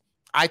plays.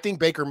 I think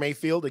Baker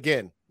Mayfield,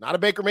 again, not a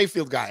Baker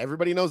Mayfield guy.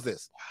 Everybody knows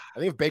this. I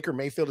think if Baker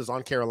Mayfield is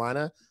on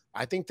Carolina,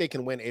 I think they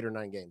can win 8 or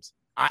 9 games.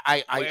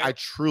 I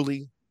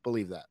truly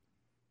believe that.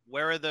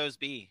 Where are those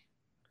be?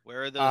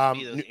 Where are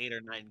those those 8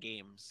 or 9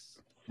 games?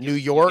 New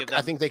York,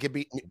 I think they could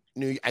beat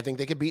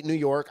New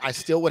York. I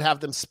still would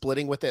have them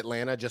splitting with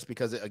Atlanta just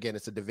because, again,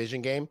 it's a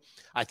division game.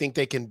 I think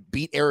they can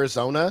beat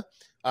Arizona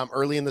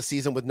early in the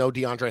season with no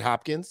DeAndre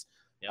Hopkins.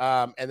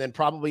 Yep. And then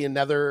probably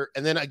another,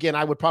 and then again,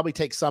 I would probably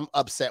take some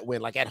upset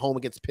win, like at home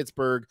against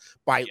Pittsburgh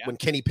when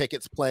Kenny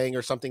Pickett's playing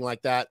or something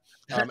like that,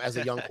 as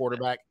a young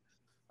quarterback.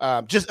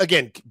 Just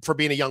again, for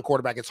being a young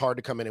quarterback, it's hard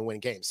to come in and win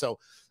games. So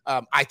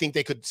I think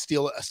they could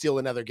steal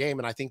another game,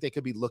 and I think they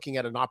could be looking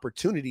at an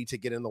opportunity to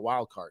get in the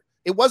wild card.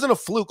 It wasn't a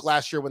fluke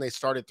last year when they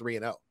started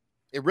 3-0.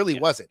 It really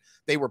wasn't.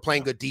 They were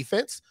playing good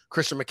defense.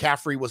 Christian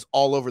McCaffrey was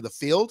all over the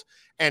field,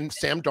 and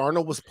Sam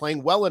Darnold was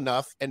playing well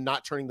enough and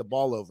not turning the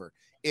ball over.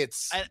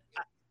 It's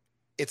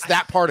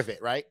that part of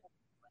it, right?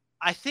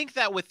 I think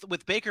that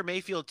with Baker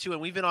Mayfield too,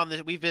 and we've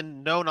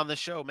been known on the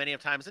show many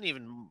of times, and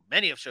even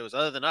many of shows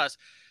other than us,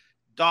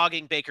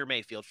 dogging Baker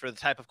Mayfield for the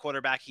type of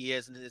quarterback he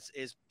is and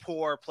his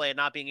poor play and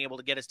not being able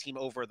to get his team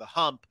over the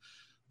hump.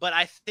 But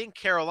I think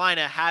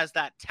Carolina has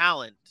that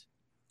talent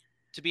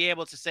to be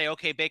able to say,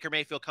 okay, Baker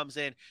Mayfield comes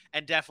in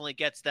and definitely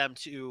gets them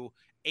to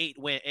an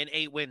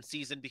 8-win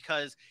season,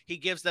 because he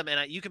gives them,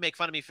 and you can make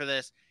fun of me for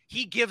this,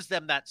 he gives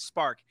them that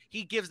spark.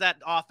 He gives that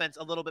offense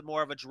a little bit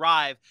more of a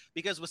drive,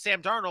 because with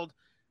Sam Darnold,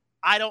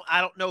 I don't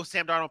know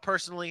Sam Darnold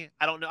personally.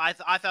 I don't know. I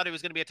thought he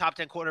was going to be a top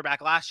 10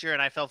 quarterback last year,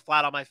 and I fell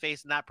flat on my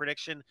face in that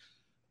prediction.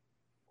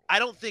 I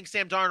don't think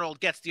Sam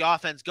Darnold gets the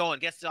offense going,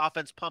 gets the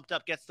offense pumped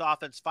up, gets the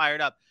offense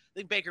fired up. I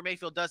think Baker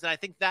Mayfield does, and I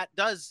think that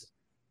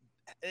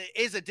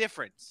is a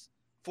difference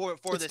for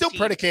it's this still team.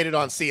 Predicated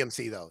on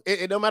CMC though.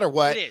 No matter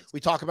what we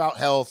talk about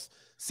health,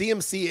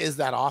 CMC is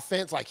that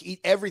offense. Like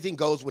everything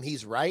goes when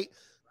he's right.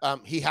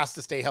 He has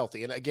to stay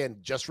healthy. And again,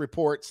 just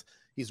reports.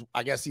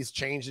 I guess he's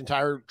changed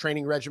entire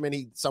training regimen.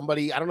 I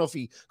don't know if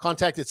he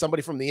contacted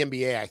somebody from the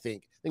NBA. I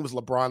think it was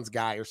LeBron's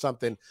guy or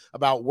something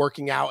about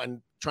working out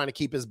and trying to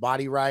keep his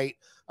body right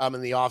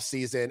in the off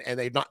season. And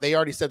they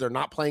already said they're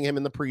not playing him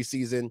in the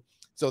preseason.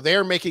 So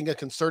they're making a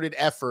concerted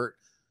effort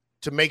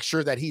to make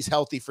sure that he's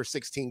healthy for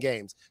 16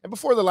 games. And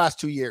before the last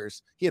 2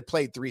 years, he had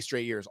played 3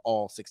 straight years,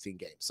 all 16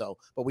 games. So,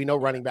 but we know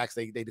running backs,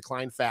 they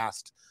decline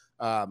fast.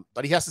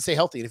 But he has to stay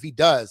healthy. And if he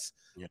does,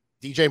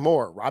 DJ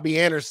Moore, Robbie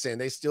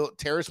Anderson,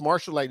 Terrace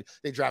Marshall,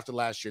 they drafted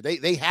last year.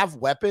 They have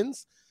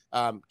weapons.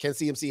 Can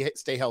CMC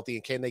stay healthy,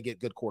 and can they get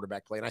good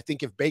quarterback play? And I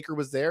think if Baker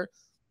was there,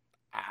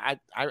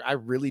 I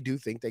really do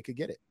think they could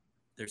get it.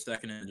 They're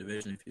second in the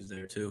division if he's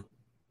there too.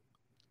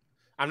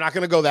 I'm not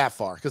going to go that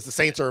far because the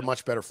Saints are a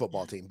much better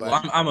football team. But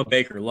well, I'm a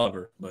Baker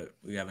lover, but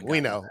we haven't.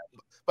 We know,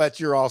 but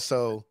you're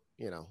also,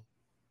 and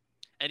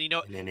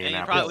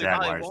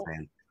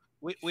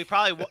we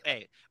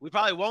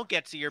probably won't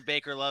get to your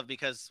Baker love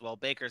because, well,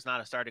 Baker's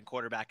not a starting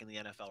quarterback in the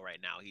NFL right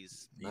now.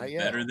 He's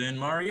better than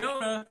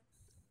Mariota.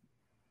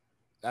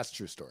 That's a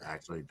true story.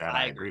 Actually, that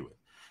I agree with.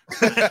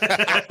 We had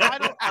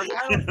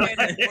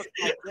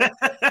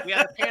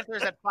the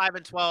Panthers at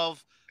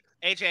 5-12.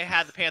 AJ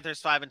had the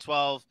Panthers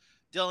 5-12.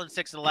 Dylan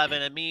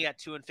 6-11, and me at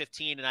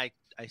 2-15. And I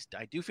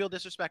do feel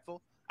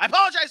disrespectful. I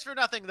apologize for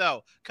nothing,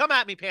 though. Come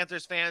at me,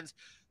 Panthers fans.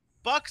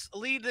 Bucs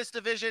lead this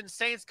division.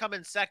 Saints come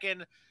in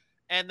second,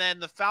 and then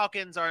the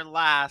Falcons are in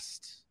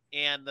last,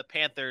 and the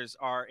Panthers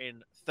are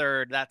in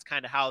third. That's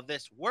kind of how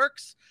this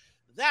works.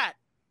 That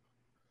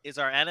is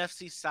our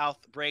NFC South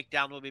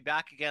breakdown. We'll be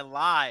back again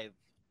live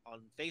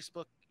on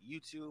Facebook,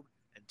 YouTube,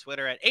 and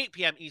Twitter at 8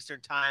 p.m. Eastern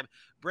Time,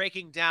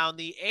 breaking down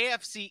the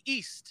AFC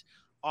East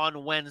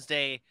on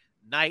Wednesday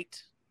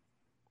night.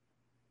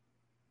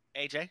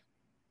 AJ,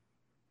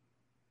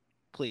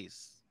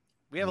 please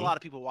We have a lot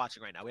of people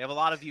watching right now. We have a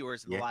lot of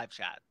viewers in the live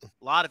chat. A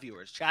lot of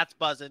viewers. Chat's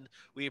buzzing.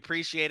 We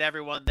appreciate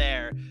everyone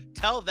there.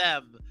 Tell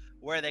them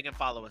where they can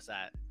follow us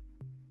at.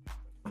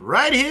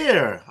 Right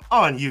here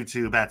on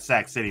YouTube at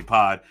Sac City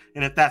Pod.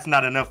 And if that's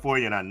not enough for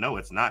you, and I know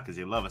it's not because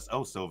you love us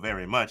oh so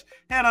very much,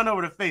 head on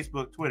over to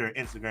Facebook, Twitter,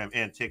 Instagram,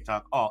 and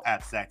TikTok, all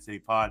at Sac City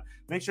Pod.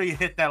 Make sure you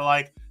hit that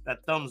like,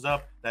 that thumbs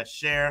up, that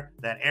share,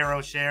 that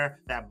arrow share,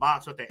 that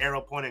box with the arrow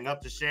pointing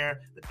up to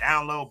share, the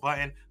download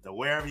button, the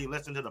wherever you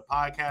listen to the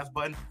podcast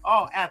button,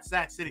 all at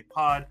Sac City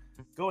Pod.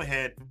 Go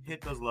ahead,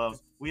 hit those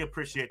loves. We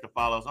appreciate the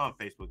follows on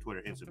Facebook,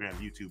 Twitter, Instagram,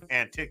 YouTube,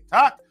 and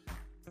TikTok.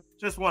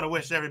 Just want to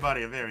wish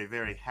everybody a very,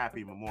 very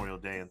happy Memorial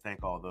Day and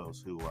thank all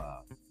those who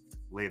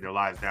laid their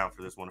lives down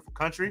for this wonderful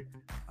country.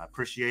 I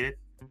appreciate it.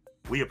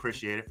 We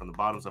appreciate it from the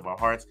bottoms of our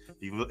hearts.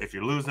 If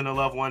you're losing a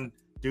loved one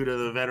due to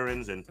the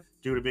veterans and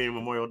due to being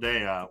Memorial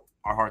Day, our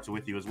hearts are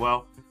with you as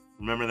well.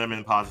 Remember them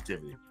in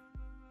positivity.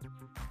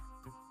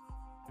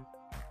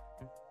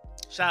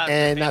 Shout out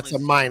and to that's a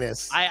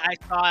minus. I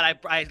thought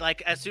I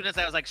like as soon as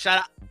I was like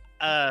shout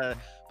out.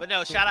 But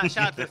no, shout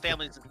out to the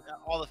families,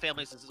 all the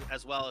families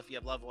as well. If you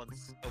have loved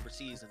ones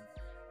overseas and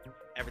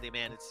everything,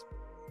 man, it's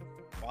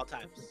wild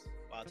times.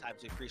 Wild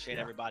times. We appreciate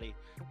everybody.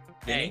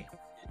 Hey,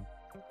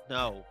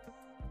 no,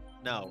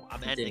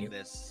 I'm ending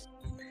this.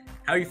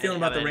 How are you feeling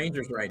about the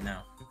Rangers right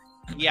now?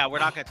 Yeah, we're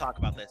not going to talk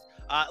about this.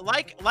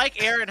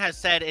 Like Aaron has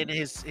said in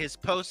his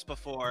posts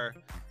before,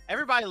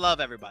 everybody love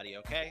everybody.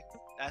 Okay,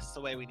 that's the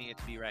way we need it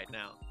to be right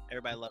now.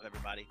 Everybody love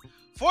everybody.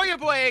 For your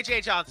boy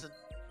AJ Johnson,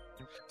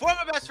 for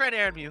my best friend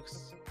Aaron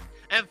Mukes,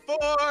 and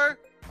for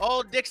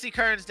old Dixie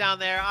Kearns down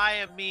there, I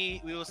am me.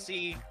 We will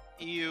see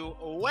you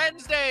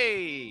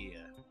Wednesday.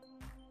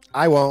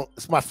 I won't.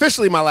 It's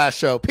officially my last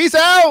show. Peace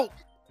out.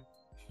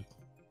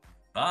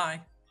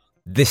 Bye.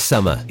 This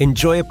summer,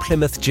 enjoy a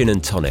Plymouth Gin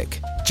and Tonic.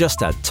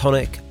 Just add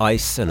tonic,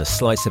 ice, and a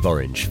slice of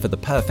orange for the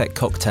perfect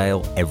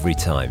cocktail every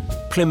time.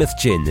 Plymouth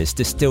Gin is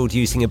distilled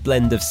using a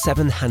blend of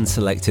 7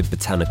 hand-selected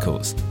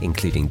botanicals,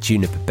 including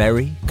juniper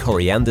berry,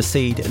 coriander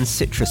seed, and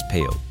citrus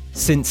peel.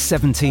 Since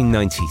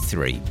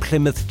 1793,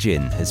 Plymouth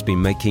Gin has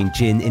been making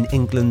gin in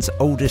England's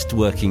oldest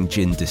working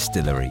gin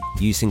distillery,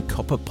 using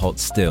copper pot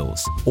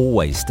stills,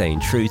 always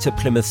staying true to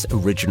Plymouth's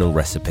original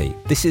recipe.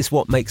 This is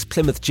what makes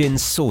Plymouth Gin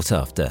sought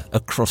after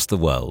across the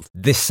world.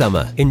 This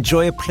summer,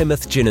 enjoy a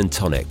Plymouth Gin and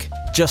Tonic.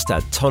 Just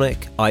add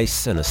tonic,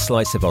 ice, and a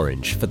slice of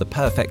orange for the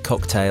perfect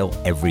cocktail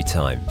every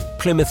time.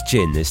 Plymouth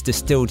Gin is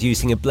distilled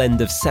using a blend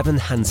of 7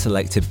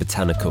 hand-selected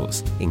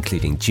botanicals,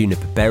 including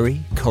juniper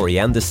berry,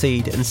 coriander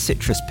seed, and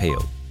citrus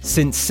peel.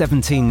 Since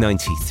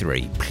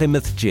 1793,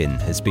 Plymouth Gin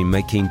has been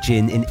making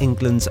gin in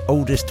England's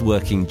oldest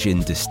working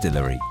gin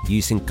distillery,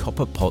 using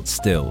copper pot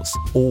stills,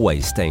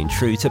 always staying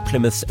true to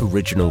Plymouth's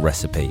original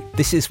recipe.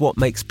 This is what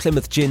makes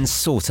Plymouth Gin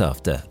sought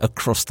after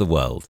across the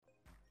world.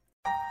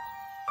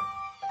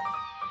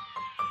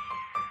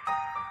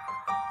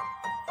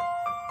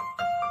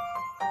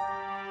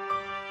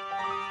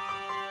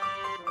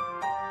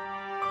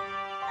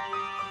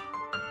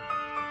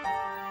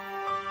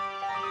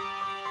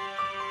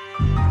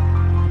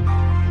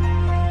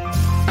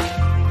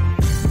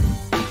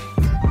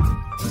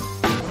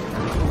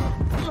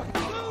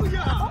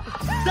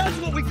 That's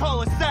what we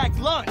call a sack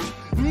lunch.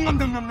 Nom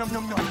nom nom nom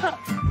nom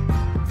nom.